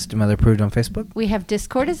Facebook. Kid Tested Mother Approved on Facebook. We have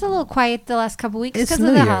Discord. It's a little quiet the last couple weeks It's because of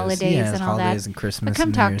New the Year's. holidays Yeah, it's and all holidays that. and Christmas But come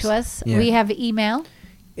and New talk Year's. to us. Yeah. We have email.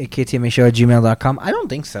 At KTMAshow@gmail.com. I don't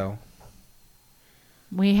think so.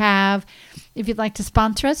 We have, if you'd like to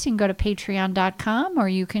sponsor us, you can go to patreon.com or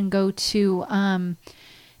you can go to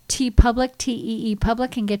TeePublic, TEE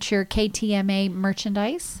Public, and get your KTMA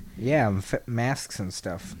merchandise. Yeah, masks and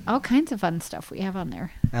stuff. All kinds of fun stuff we have on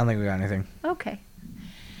there. I don't think we got anything. Okay.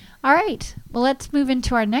 All right. Well, let's move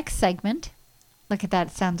into our next segment. Look at that.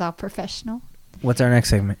 It sounds all professional. What's our next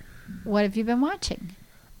segment? What have you been watching?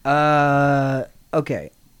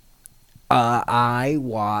 Okay. I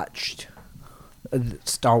watched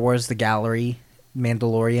Star Wars The Gallery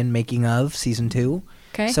Mandalorian Making of Season 2.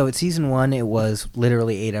 Okay. So at Season 1, it was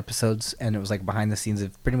literally 8 episodes, and it was like behind the scenes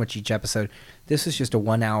of pretty much each episode. This was just a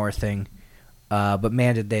 1-hour thing. But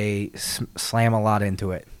man, did they slam a lot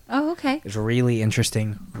into it. Oh, okay. It's really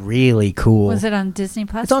interesting, really cool. Was it on Disney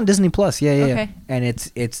Plus? It's on Disney Plus, yeah. Okay. And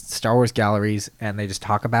it's Star Wars Galleries, and they just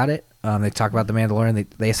talk about it. They talk about The Mandalorian.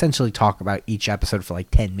 They essentially talk about each episode for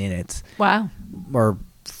like 10 minutes. Wow. Or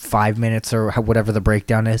 5 minutes, or whatever the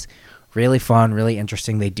breakdown is. Really fun, really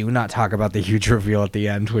interesting. They do not talk about the huge reveal at the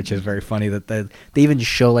end, which is very funny that they even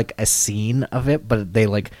show like a scene of it, but they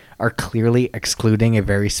like are clearly excluding a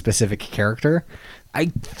very specific character. I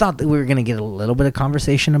thought that we were going to get a little bit of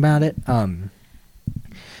conversation about it.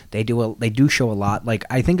 They do show a lot. Like,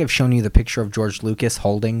 I think I've shown you the picture of George Lucas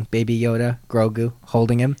holding Baby Yoda, Grogu,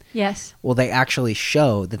 holding him. Yes. Well, they actually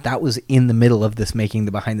show that was in the middle of this making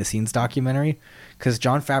the behind-the-scenes documentary, because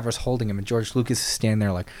Jon Favreau's holding him, and George Lucas is standing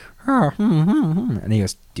there like, and he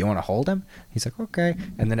goes, "Do you want to hold him?" He's like, "Okay."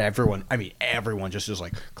 And then everyone just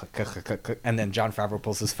like, click, click, click, click, click. And then Jon Favreau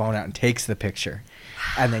pulls his phone out and takes the picture.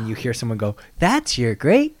 And then you hear someone go, "That's your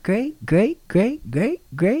great, great, great, great, great,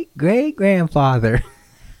 great, great grandfather."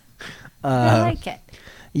 I like it.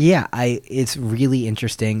 Yeah, it's really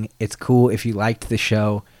interesting. It's cool. If you liked the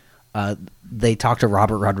show, they talked to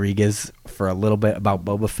Robert Rodriguez for a little bit about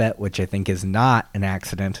Boba Fett, which I think is not an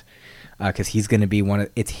accident, because he's going to be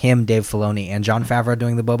it's him, Dave Filoni, and Jon Favreau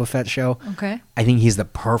doing the Boba Fett show. Okay. I think he's the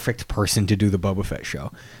perfect person to do the Boba Fett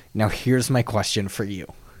show. Now, here's my question for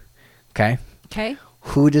you. Okay? Okay.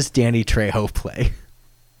 Who does Danny Trejo play?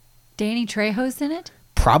 Danny Trejo's in it?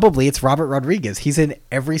 Probably it's Robert Rodriguez. He's in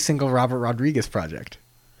every single Robert Rodriguez project.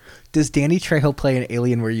 Does Danny Trejo play an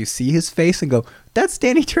alien where you see his face and go, "That's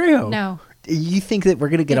Danny Trejo"? No. You think that we're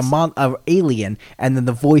going to get a alien and then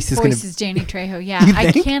the voice is going to... Voice is Danny Trejo, yeah. You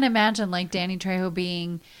I think? can't imagine like Danny Trejo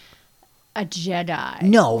being a Jedi.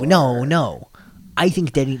 No. I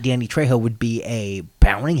think Danny Trejo would be a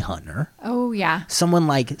bounty hunter. Oh yeah. Someone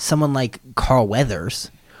like Carl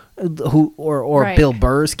Weathers, or Right. Bill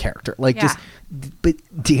Burr's character. Like Yeah. just, but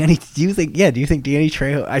Danny, do you think Danny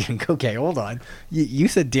Trejo? I think, okay, hold on. You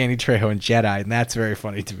said Danny Trejo and Jedi, and that's very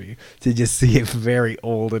funny to me to just see a very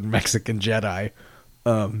old and Mexican Jedi.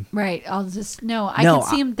 Right. I No, can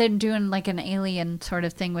see him then doing like an alien sort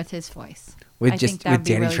of thing with his voice. With I just think that'd with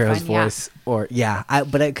be Danny really Trejo's fun, yeah. voice,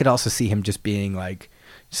 but I could also see him just being like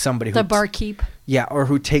somebody who The barkeep. yeah, or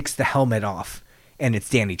who takes the helmet off, and it's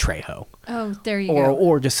Danny Trejo, Oh, there you or go.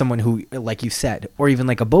 or just someone who, like you said, or even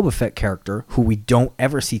like a Boba Fett character who we don't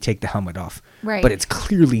ever see take the helmet off, Right. But it's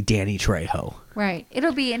clearly Danny Trejo. Right.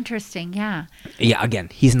 It'll be interesting. Yeah. Yeah, again,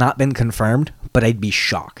 he's not been confirmed, but I'd be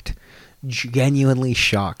shocked, genuinely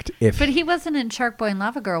shocked if. But he wasn't in Shark Boy and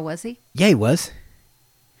Lava Girl, was he? Yeah, he was.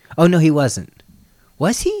 Oh no, he wasn't.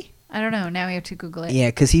 Was he? I don't know. Now we have to Google it. Yeah,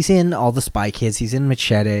 because he's in all the Spy Kids. He's in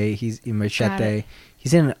Machete. He's in Machete. it.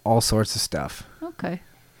 He's in all sorts of stuff. Okay.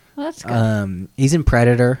 Well, that's good. He's in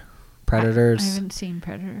Predator. I Predators. haven't seen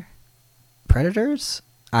Predator. Predators?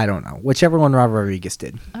 I don't know. Whichever one Robert Rodriguez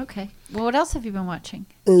did. Okay. Well, what else have you been watching?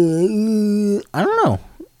 I don't know.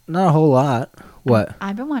 Not a whole lot. What?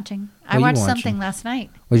 I've been watching. What I you watched watching? something last night.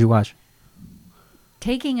 What'd you watch?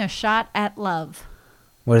 Taking a Shot at Love.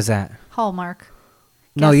 What is that? Hallmark.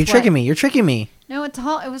 No, Guess you're what? tricking me. You're tricking me. No, it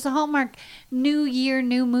was a Hallmark. New Year,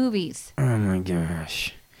 new movies. Oh my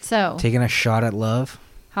gosh. So, Taking a shot at love?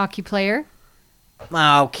 hockey player.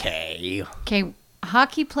 Okay. Okay,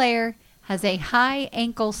 hockey player has a high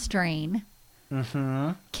ankle strain.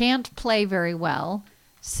 Mm-hmm. Can't play very well.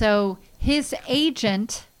 So his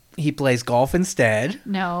agent, He plays golf instead.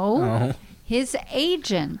 no, Oh. his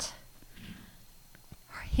agent's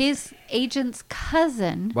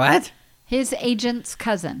cousin, What? his agent's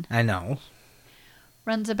cousin I know.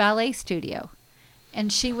 runs a ballet studio.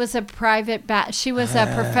 And she was a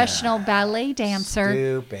professional ballet dancer.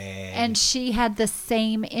 Stupid. And she had the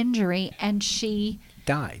same injury, and she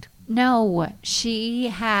died.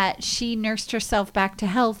 she nursed herself back to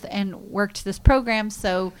health and worked this program.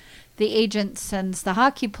 So the agent sends the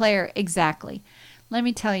hockey player. Exactly. Let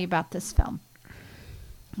me tell you about this film.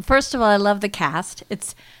 First of all, I love the cast.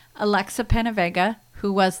 It's Alexa Penavega,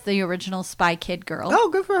 who was the original Spy Kid girl. Oh,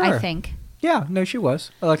 good for her. I think. Yeah, no, she was.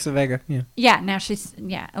 Alexa Vega, yeah. Yeah, now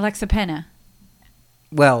Alexa Pena.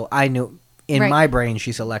 Well, I knew, in Right. my brain,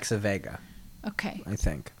 she's Alexa Vega, Okay. I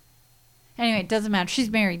think. Anyway, it doesn't matter. She's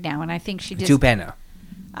married now, and I think she just. To Pena.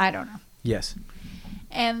 I don't know. Yes.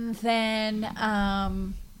 And then,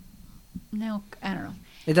 no, I don't know.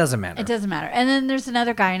 It doesn't matter. It doesn't matter. And then there's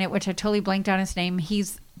another guy in it, which I totally blanked on his name.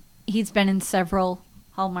 He's been in several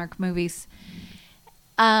Hallmark movies.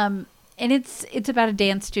 And it's about a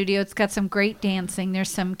dance studio. It's got some great dancing. There's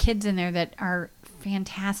some kids in there that are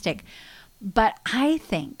fantastic. But I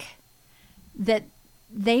think that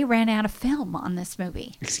they ran out of film on this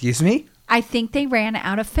movie. Excuse me? I think they ran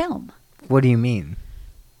out of film. What do you mean?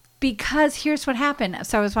 Because here's what happened.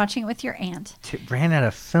 So I was watching it with your aunt. Ran out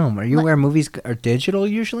of film. Are you aware movies are digital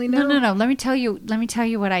usually now? No. Let me tell you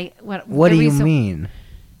what What the do you reason- mean?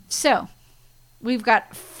 So, we've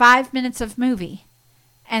got 5 minutes of movie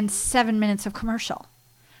and 7 minutes of commercial.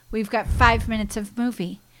 We've got 5 minutes of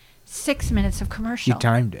movie, 6 minutes of commercial. You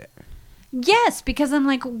timed it. Yes, because I'm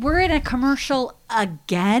like, we're in a commercial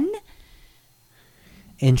again?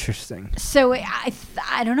 Interesting. So,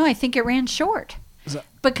 I don't know. I think it ran short. So-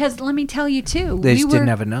 Because let me tell you, too. They just didn't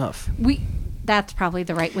have enough. That's probably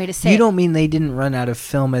the right way to say You it. don't mean they didn't run out of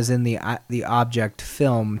film as in the object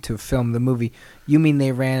film to film the movie. You mean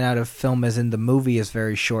they ran out of film as in the movie is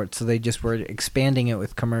very short, so they just were expanding it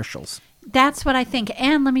with commercials. That's what I think.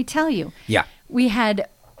 And let me tell you. Yeah. We had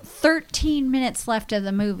 13 minutes left of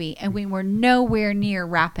the movie, and we were nowhere near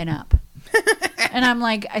wrapping up. And I'm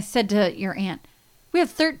like, I said to your aunt, we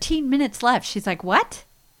have 13 minutes left. She's like, what?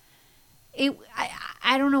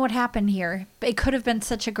 I don't know what happened here. It could have been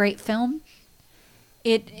such a great film.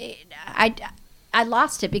 I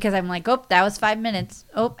lost it because I'm like, oh, that was 5 minutes.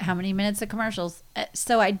 Oh, how many minutes of commercials?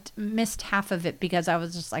 So I missed half of it because I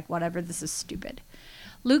was just like, whatever, this is stupid.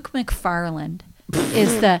 Luke McFarland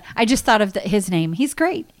is I just thought of his name. He's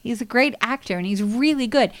great. He's a great actor and he's really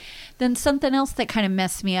good. Then something else that kind of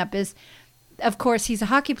messed me up is, of course, he's a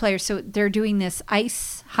hockey player. So they're doing this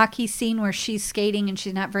ice hockey scene where she's skating and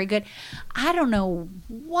she's not very good. I don't know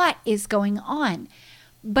what is going on,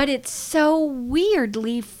 but it's so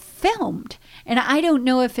weirdly filmed. And I don't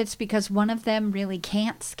know if it's because one of them really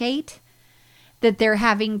can't skate that they're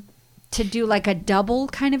having to do like a double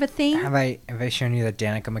kind of a thing. Have I shown you the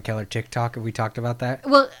Danica McKellar TikTok? Have we talked about that?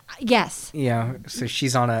 Well, yes. Yeah. So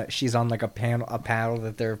she's on like a paddle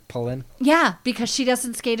that they're pulling. Yeah, because she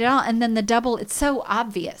doesn't skate at all. And then the double, it's so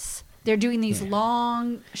obvious. They're doing these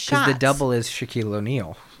long shots. Because the double is Shaquille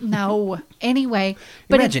O'Neal. No. Anyway.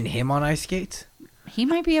 But Imagine him on ice skates. he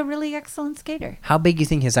might be a really excellent skater. How big do you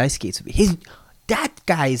think his ice skates would be? That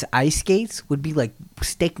guy's ice skates would be like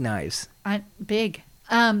steak knives. Big.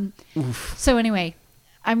 Oof. So anyway,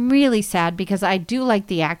 I'm really sad because I do like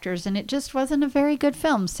the actors and it just wasn't a very good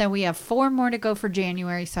film. So we have 4 more to go for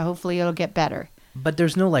January. So hopefully it'll get better. But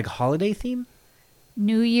there's no like holiday theme?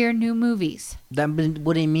 New year, new movies.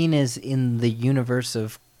 What I mean is in the universe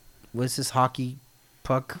of, what's this hockey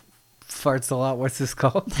puck farts a lot? What's this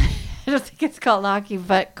called? I don't think it's called hockey,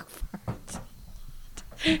 but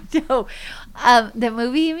no. The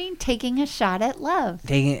movie, you mean Taking a Shot at Love?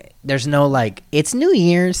 There's no like, it's New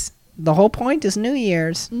Year's. The whole point is New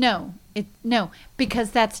Year's. No,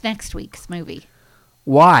 because that's next week's movie.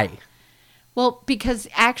 Why? Well, because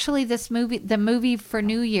actually the movie for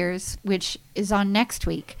New Year's, which is on next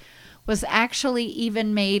week, was actually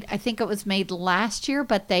even made, I think it was made last year,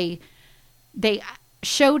 but they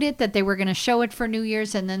showed it that they were going to show it for New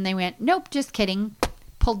Year's, and then they went, nope, just kidding,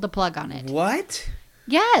 pulled the plug on it. What?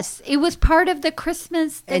 Yes, it was part of the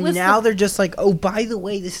Christmas. And now they're just like, oh, by the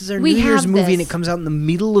way, this is our New Year's movie, and it comes out in the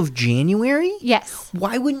middle of January? Yes.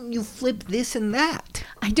 Why wouldn't you flip this and that?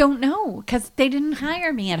 I don't know, because they didn't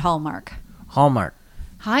hire me at Hallmark. Hallmark.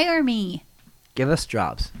 Hire me. Give us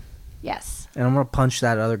jobs. Yes. And I'm going to punch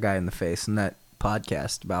that other guy in the face in that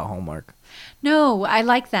podcast about Hallmark. No, I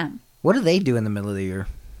like them. What do they do in the middle of the year?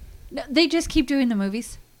 No, they just keep doing the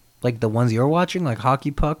movies. Like the ones you're watching, like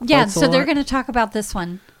Hockey Puck? Yeah, so they're going to talk about this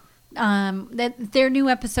one. Their new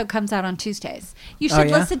episode comes out on Tuesdays. You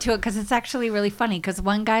should listen to it because it's actually really funny because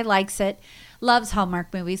one guy likes it, loves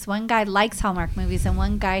Hallmark movies. One guy likes Hallmark movies, and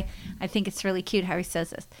one guy, I think it's really cute how he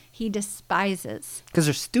says this, he despises. Because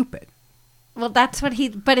they're stupid. Well, that's what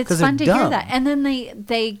but it's fun to hear that. And then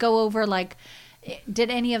they go over like,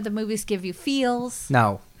 did any of the movies give you feels?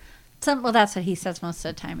 No. Well, that's what he says most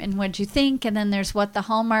of the time. And what'd you think? And then there's what the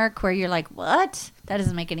Hallmark, where you're like, what? That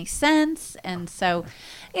doesn't make any sense. And so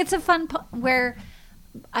it's a fun where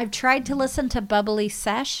I've tried to listen to Bubbly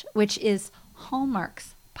Sesh, which is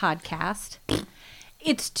Hallmark's podcast.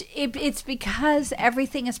 It's because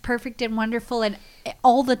everything is perfect and wonderful and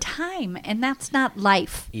all the time, and that's not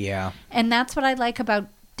life. Yeah. And that's what I like about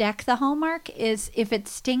Deck the Hallmark is if it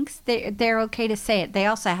stinks, they're okay to say it. They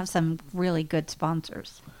also have some really good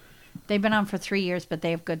sponsors. They've been on for 3 years, but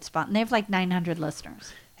they have good sponsors. They have like 900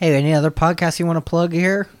 listeners. Hey, any other podcasts you want to plug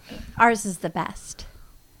here? Ours is the best.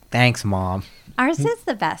 Thanks, Mom. Ours is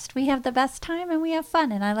the best. We have the best time and we have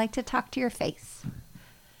fun, and I like to talk to your face.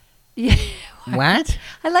 Yeah. What?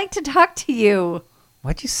 I like to talk to you.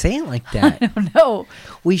 Why'd you say it like that? I don't know.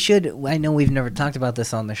 We should. I know we've never talked about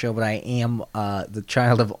this on the show, but I am the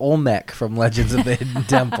child of Olmec from Legends of the Hidden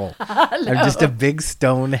Temple. No. I'm just a big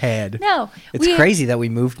stone head. No. It's crazy that we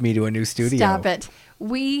moved me to a new studio. Stop it.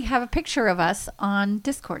 We have a picture of us on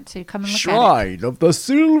Discord, so you come and look at it. Shrine of the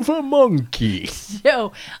Silver Monkey.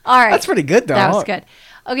 So, all right. That's pretty good, though. That was good.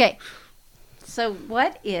 Okay. So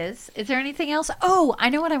what is there anything else? Oh, I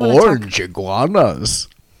know what I want to talk about. Orange iguanas.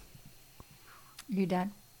 Are you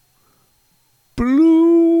done?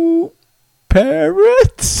 Blue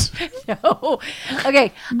parrots. No.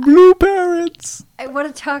 Okay. Blue parrots. I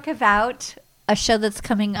want to talk about a show that's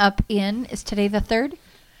coming up is today the 3rd?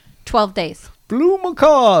 12 days. Blue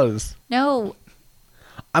macaws. No.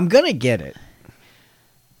 I'm going to get it.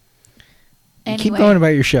 Anyway. Keep going about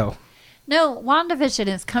your show. No, WandaVision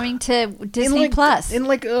is coming to Disney Plus. In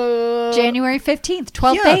January 15th,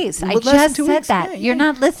 12 days. I just said that. You're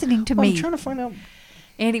not listening to me. I'm trying to find out.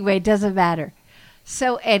 Anyway, doesn't matter.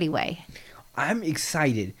 So anyway. I'm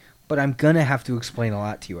excited, but I'm going to have to explain a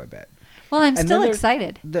lot to you, I bet. Well, I'm still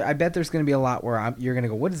excited. I bet there's going to be a lot where you're going to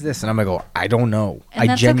go, what is this? And I'm going to go, I don't know. And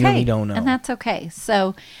I genuinely don't know. And that's okay.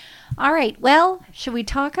 So, all right. Well, should we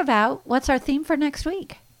talk about what's our theme for next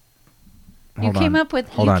week? Hold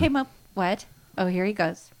on. What? Oh, here he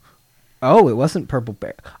goes. Oh, it wasn't purple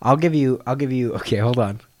bear. I'll give you. Okay, hold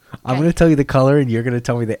on. Okay. I'm going to tell you the color, and you're going to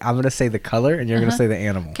tell me I'm going to say the color, and you're going to say the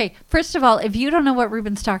animal. Okay. First of all, if you don't know what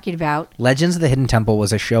Ruben's talking about, Legends of the Hidden Temple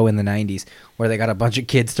was a show in the 90s where they got a bunch of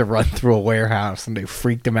kids to run through a warehouse, and they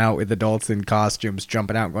freaked them out with adults in costumes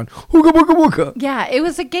jumping out, going hooga booga booga. Yeah, it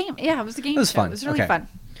was a game. Yeah, it was a game. It was fun. It was really fun.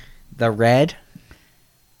 The red.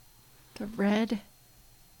 The red.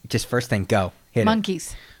 Just first thing, go hit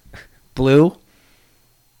monkeys. It. Blue.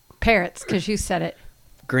 Parrots, because you said it.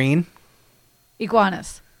 Green.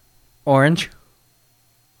 Iguanas. Orange.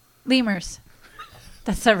 Lemurs.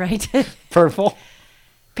 That's not right. Purple.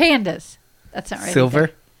 Pandas. That's not right. Silver.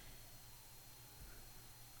 either.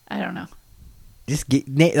 I don't know. Just get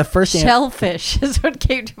the first answer. Shellfish is what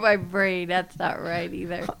came to my brain. That's not right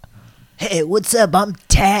either. Hey, what's up? I'm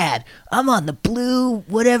Tad. I'm on the blue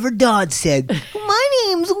whatever Dodd said. My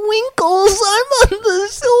name's Winkles. I'm on the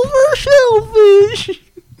silver shellfish.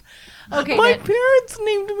 Okay. My then- parents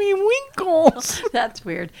named me Winkles. That's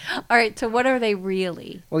weird. All right. So what are they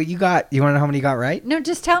really? Well, you want to know how many you got right? No,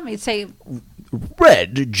 just tell me. Say,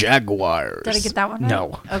 Red jaguars. did I get that one right?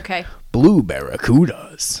 No. Okay. Blue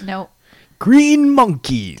barracudas. No. Green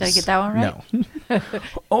monkeys. Did I get that one right? No.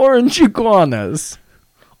 Orange iguanas.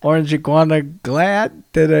 Orange iguana, glad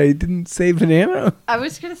that I didn't say banana. I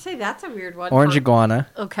was going to say that's a weird one. Orange iguana,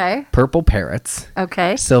 Okay. purple parrots,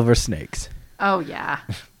 Okay. silver snakes, Oh, yeah.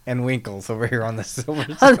 and Winkles over here on the silver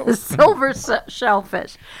Oh, the silver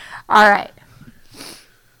shellfish. All right.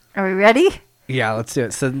 Are we ready? Yeah, let's do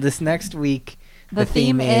it. So this next week, The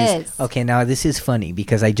theme is- Okay, now this is funny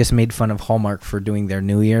because I just made fun of Hallmark for doing their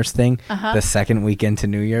New Year's thing the second week into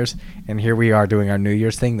New Year's. And here we are doing our New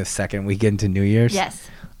Year's thing the second week into New Year's. Yes.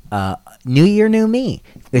 New Year, New Me,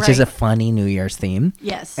 which is Right. a funny New Year's theme.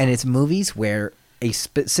 Yes. And it's movies where a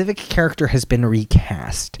specific character has been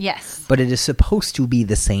recast. Yes. But it is supposed to be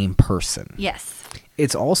the same person. Yes.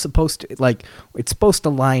 It's all supposed to, it's supposed to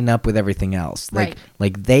line up with everything else. Right.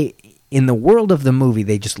 Like they, in the world of the movie,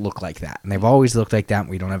 they just look like that. And they've always looked like that, and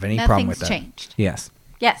we don't have any problem with that. Nothing's changed. Yes.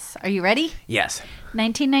 Yes. Are you ready? Yes.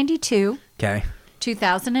 1992, Okay.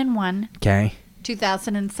 2001, Okay.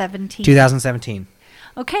 2017. 2017.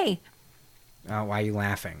 Okay. Why are you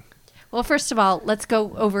laughing? Well, first of all, let's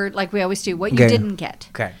go over, like we always do, what you Okay. didn't get.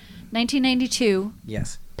 Okay. 1992,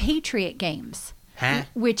 Yes. Patriot Games, Huh?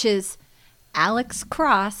 which is Alex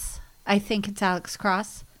Cross. I think it's Alex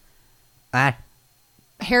Cross.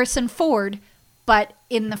 Harrison Ford. But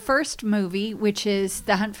in the first movie, which is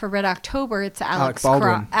The Hunt for Red October, it's Alex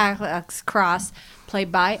Baldwin. Alex Cross,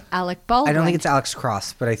 played by Alec Baldwin. I don't think it's Alex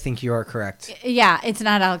Cross, but I think you are correct. Yeah, it's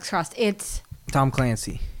not Alex Cross. It's, Tom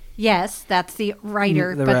Clancy. yes, that's the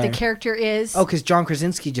writer, The but writer. the character is... Oh, because John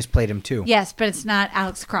Krasinski just played him too. Yes, but it's not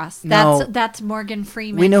Alex Cross. No. That's Morgan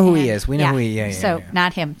Freeman. We know who he and- is. We know who he- yeah, So, yeah.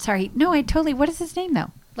 not him. Sorry. No, I totally... What is his name,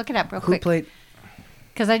 though? Look it up real Who quick. played?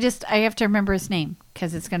 Because I have to remember his name,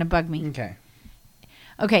 because it's going to bug me. Okay.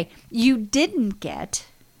 Okay, you didn't get...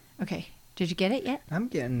 Okay, did you get it yet? I'm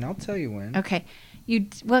getting. I'll tell you when. Okay.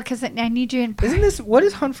 Well, because I need you in... Isn't this what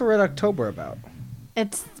is Hunt for Red October about?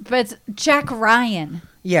 But it's Jack Ryan.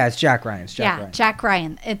 Yeah, it's Jack Ryan. It's Jack Yeah, Ryan. Jack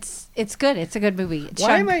Ryan. It's good. It's a good movie. It's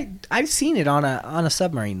Why Sean- am I? I've seen it on a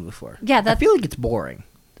submarine before. Yeah, I that's- feel like it's boring.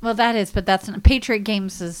 Well, that is, but that's Patriot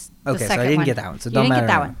Games is the Okay, so I second didn't one. get that one, so you don't didn't matter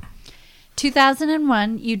get that now. one.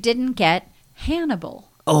 2001, you didn't get Hannibal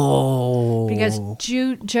Oh, because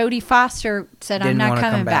Jodie Foster said, "I'm Didn't not wanna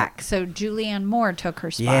coming come back." back. So Julianne Moore took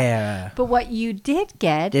her spot. Yeah. But what you did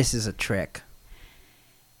get This is a trick.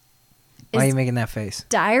 Why are is you making that face?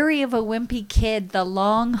 Diary of a Wimpy Kid: The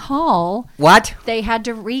Long Haul. What? They had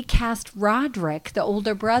to recast Roderick, the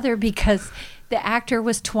older brother, because the actor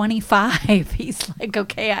was 25. He's like,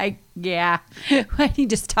 okay, I need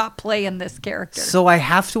to stop playing this character. So I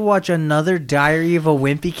have to watch another Diary of a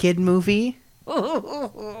Wimpy Kid movie?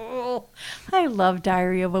 I love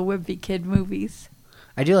Diary of a Wimpy Kid movies.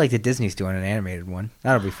 I do like that Disney's doing an animated one.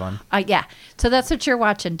 That'll be fun. Yeah, so that's what you're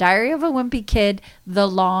watching. Diary of a Wimpy Kid: The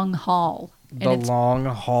Long Haul. And The it's- Long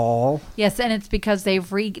Haul. Yes, and it's because they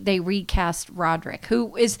recast Roderick,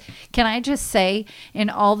 who is, can I just say, in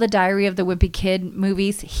all the Diary of the Wimpy Kid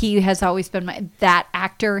movies, he has always been that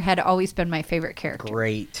actor had always been my favorite character.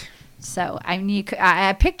 Great. So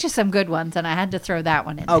I picked you some good ones, and I had to throw that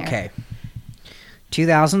one in there. Okay.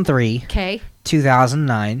 2003, Okay.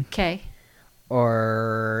 2009, Okay.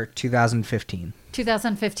 or 2015.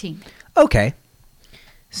 2015. Okay.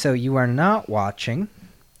 So you are not watching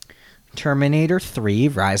Terminator 3,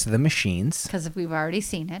 Rise of the Machines. Because we've already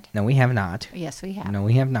seen it. No, we have not. Yes, we have. No,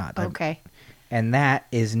 we have not. Okay. And that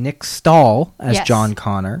is Nick Stahl as Yes. John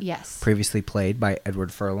Connor. Yes. Previously played by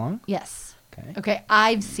Edward Furlong. Yes. Okay. Okay.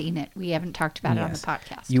 I've seen it. We haven't talked about it on the Yes.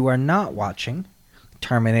 podcast. You are not watching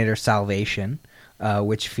Terminator Salvation,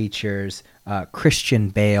 which features Christian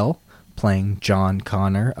Bale playing John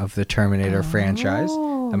Connor of the Terminator franchise.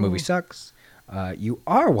 That movie sucks. You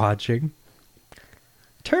are watching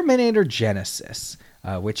Terminator Genesis,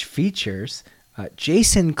 which features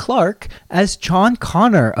Jason Clarke as John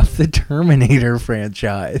Connor of the Terminator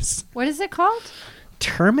franchise. What is it called?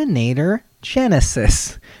 Terminator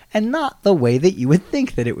Genesis, and not the way that you would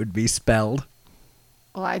think that it would be spelled.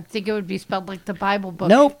 Well, I think it would be spelled like the Bible book.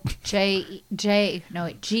 Nope. Genesis.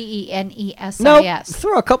 Nope.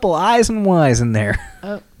 Throw a couple I's and Y's in there.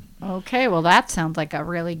 Oh, okay. Well, that sounds like a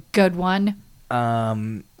really good one.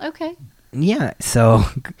 Okay. Yeah. So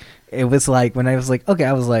it was like when I was like, okay,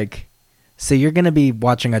 I was like, so you're gonna be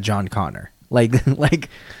watching a John Connor, like there.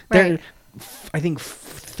 Right. I think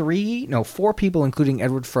 4 people, including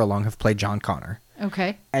Edward Furlong, have played John Connor.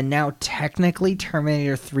 Okay. And now technically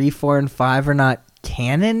Terminator 3, 4, and 5 are not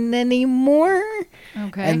canon anymore.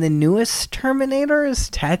 Okay. And the newest Terminator is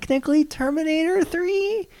technically Terminator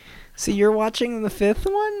 3. So you're watching the 5th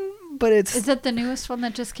one, but it's... Is it the newest one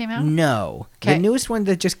that just came out? No. Okay. The newest one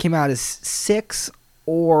that just came out is 6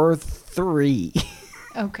 or 3.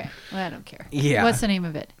 Okay. Well, I don't care. Yeah. What's the name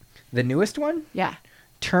of it? The newest one? Yeah.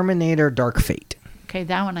 Terminator Dark Fate. Okay,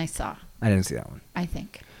 that one I saw, I didn't see that one. I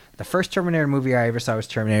think. The first Terminator movie I ever saw was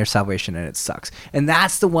Terminator Salvation, and it sucks. And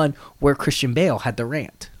that's the one where Christian Bale had the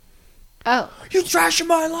rant. Oh. You trashing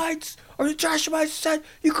my lights, or you trashing my set,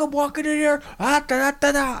 you come walking in here, ah, da, da,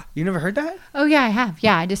 da, da. You never heard that? Oh, yeah, I have.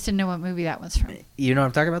 Yeah, I just didn't know what movie that was from. You know what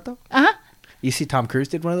I'm talking about, though? Uh-huh. You see Tom Cruise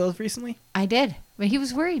did one of those recently? I did, but he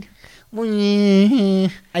was worried. I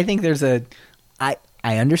think there's a...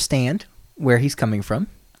 I understand where he's coming from,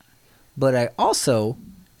 but I also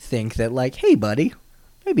think that, like, hey, buddy,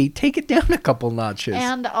 maybe take it down a couple notches.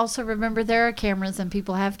 And also remember there are cameras and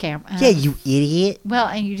people have cameras. Yeah, you idiot. Well,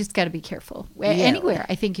 and you just got to be careful. Yeah. Anywhere,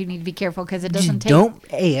 I think you need to be careful because it doesn't Just take... don't...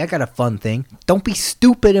 Hey, I got a fun thing. Don't be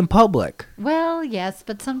stupid in public. Well, yes,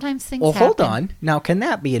 but sometimes things Well, happen. hold on. Now, can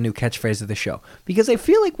that be a new catchphrase of the show? Because I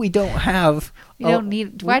feel like we don't have... We don't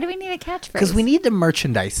need... Why do we need a catchphrase? Because we need to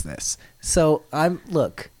merchandise this. So,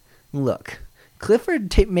 Look.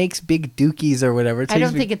 Clifford makes big dookies or whatever. I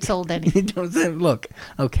don't think it sold any. Look,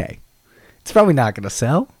 okay. It's probably not going to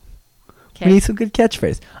sell. Okay. We need some good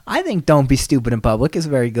catchphrase. I think "Don't be stupid in public" is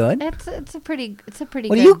very good. It's a pretty What good...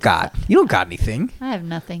 do you got? You don't got anything. I have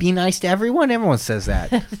nothing. Be nice to everyone. Everyone says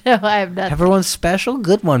that. No, I have nothing. Everyone's special.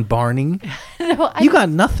 Good one, Barney. No, You got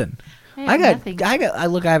nothing. I have nothing.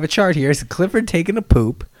 Look, I have a chart here. It's Clifford taking a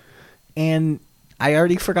poop, and I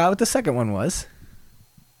already forgot what the second one was.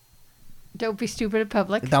 Don't be stupid in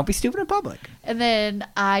public. Don't be stupid in public. And then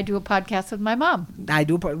I do a podcast with my mom.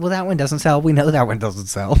 Well, that one doesn't sell. We know that one doesn't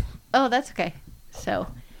sell. Oh, that's okay. So,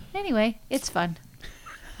 anyway, it's fun.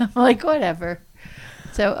 Like, whatever.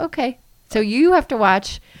 So, okay. So, you have to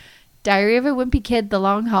watch Diary of a Wimpy Kid, The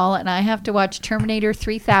Long Haul, and I have to watch Terminator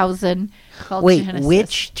 3000 called Wait, Genesis.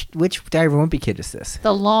 which Diary of a Wimpy Kid is this?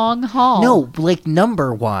 The Long Haul. No, like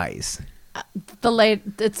number-wise.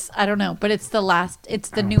 It's, I don't know, but it's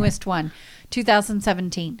the newest one.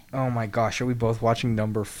 2017. Oh my gosh, are we both watching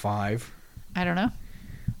number 5? I don't know.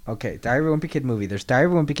 Okay, Diary of a Wimpy Kid movie. There's Diary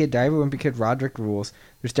of a Wimpy Kid, Diary of a Wimpy Kid, Roderick Rules.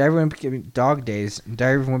 There's Diary of a Wimpy Kid, Dog Days, and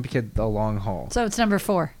Diary of a Wimpy Kid, The Long Haul. So it's number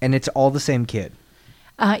 4. And it's all the same kid.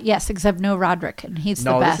 Yes, except no Roderick, and he's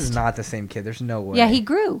the No, best. this is not the same kid. There's no way. Yeah, he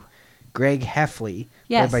grew. Greg Heffley,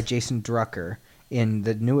 Yes. played by Jason Drucker in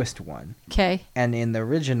the newest one. Okay. And in the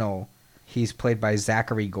original, he's played by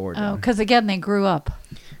Zachary Gordon. Oh, because again, they grew up.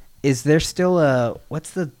 Is there still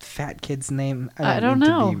what's the fat kid's name? I don't mean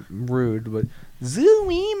know. to be rude, but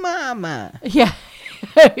Zooey Mama. Yeah,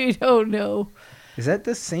 I don't know. Is that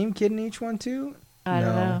the same kid in each one too? I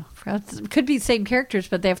don't know. Perhaps- Could be same characters,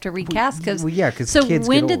 but they have to recast because. Well, yeah, 'cause So kids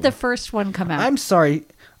when get did old. the first one come out? I'm sorry,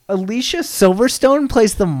 Alicia Silverstone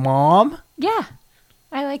plays the mom. Yeah,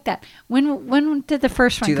 I like that. When did the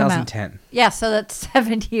first one come out? 2010. Yeah, so that's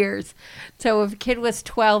 7 years. So if a kid was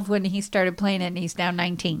 12 when he started playing it, and he's now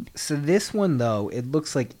 19. So this one though, it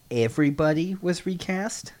looks like everybody was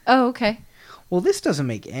recast. Oh, okay. Well, this doesn't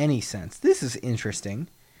make any sense. This is interesting.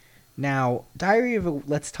 Now,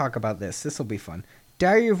 let's talk about this. This will be fun.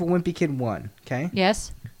 Diary of a Wimpy Kid 1, okay?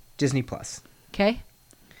 Yes. Disney Plus. Okay.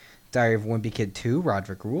 Diary of a Wimpy Kid 2,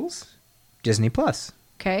 Roderick Rules. Disney Plus.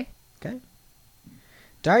 Okay. Okay.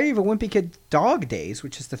 Diary of a Wimpy Kid Dog Days,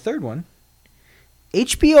 which is the third one.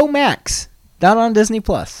 HBO Max. Down on Disney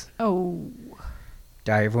Plus. Oh.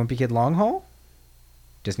 Diary of a Wimpy Kid Long Haul.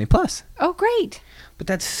 Disney Plus. Oh, great. But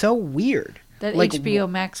that's so weird. That Like, HBO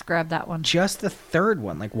Max grabbed that one. Just the third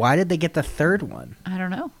one. Like, why did they get the third one? I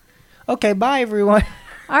don't know. Okay, bye everyone.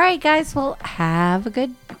 All right, guys. Well, have a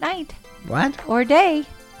good night What? or day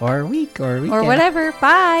Or a week or a weekend. or whatever.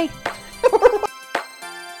 Bye.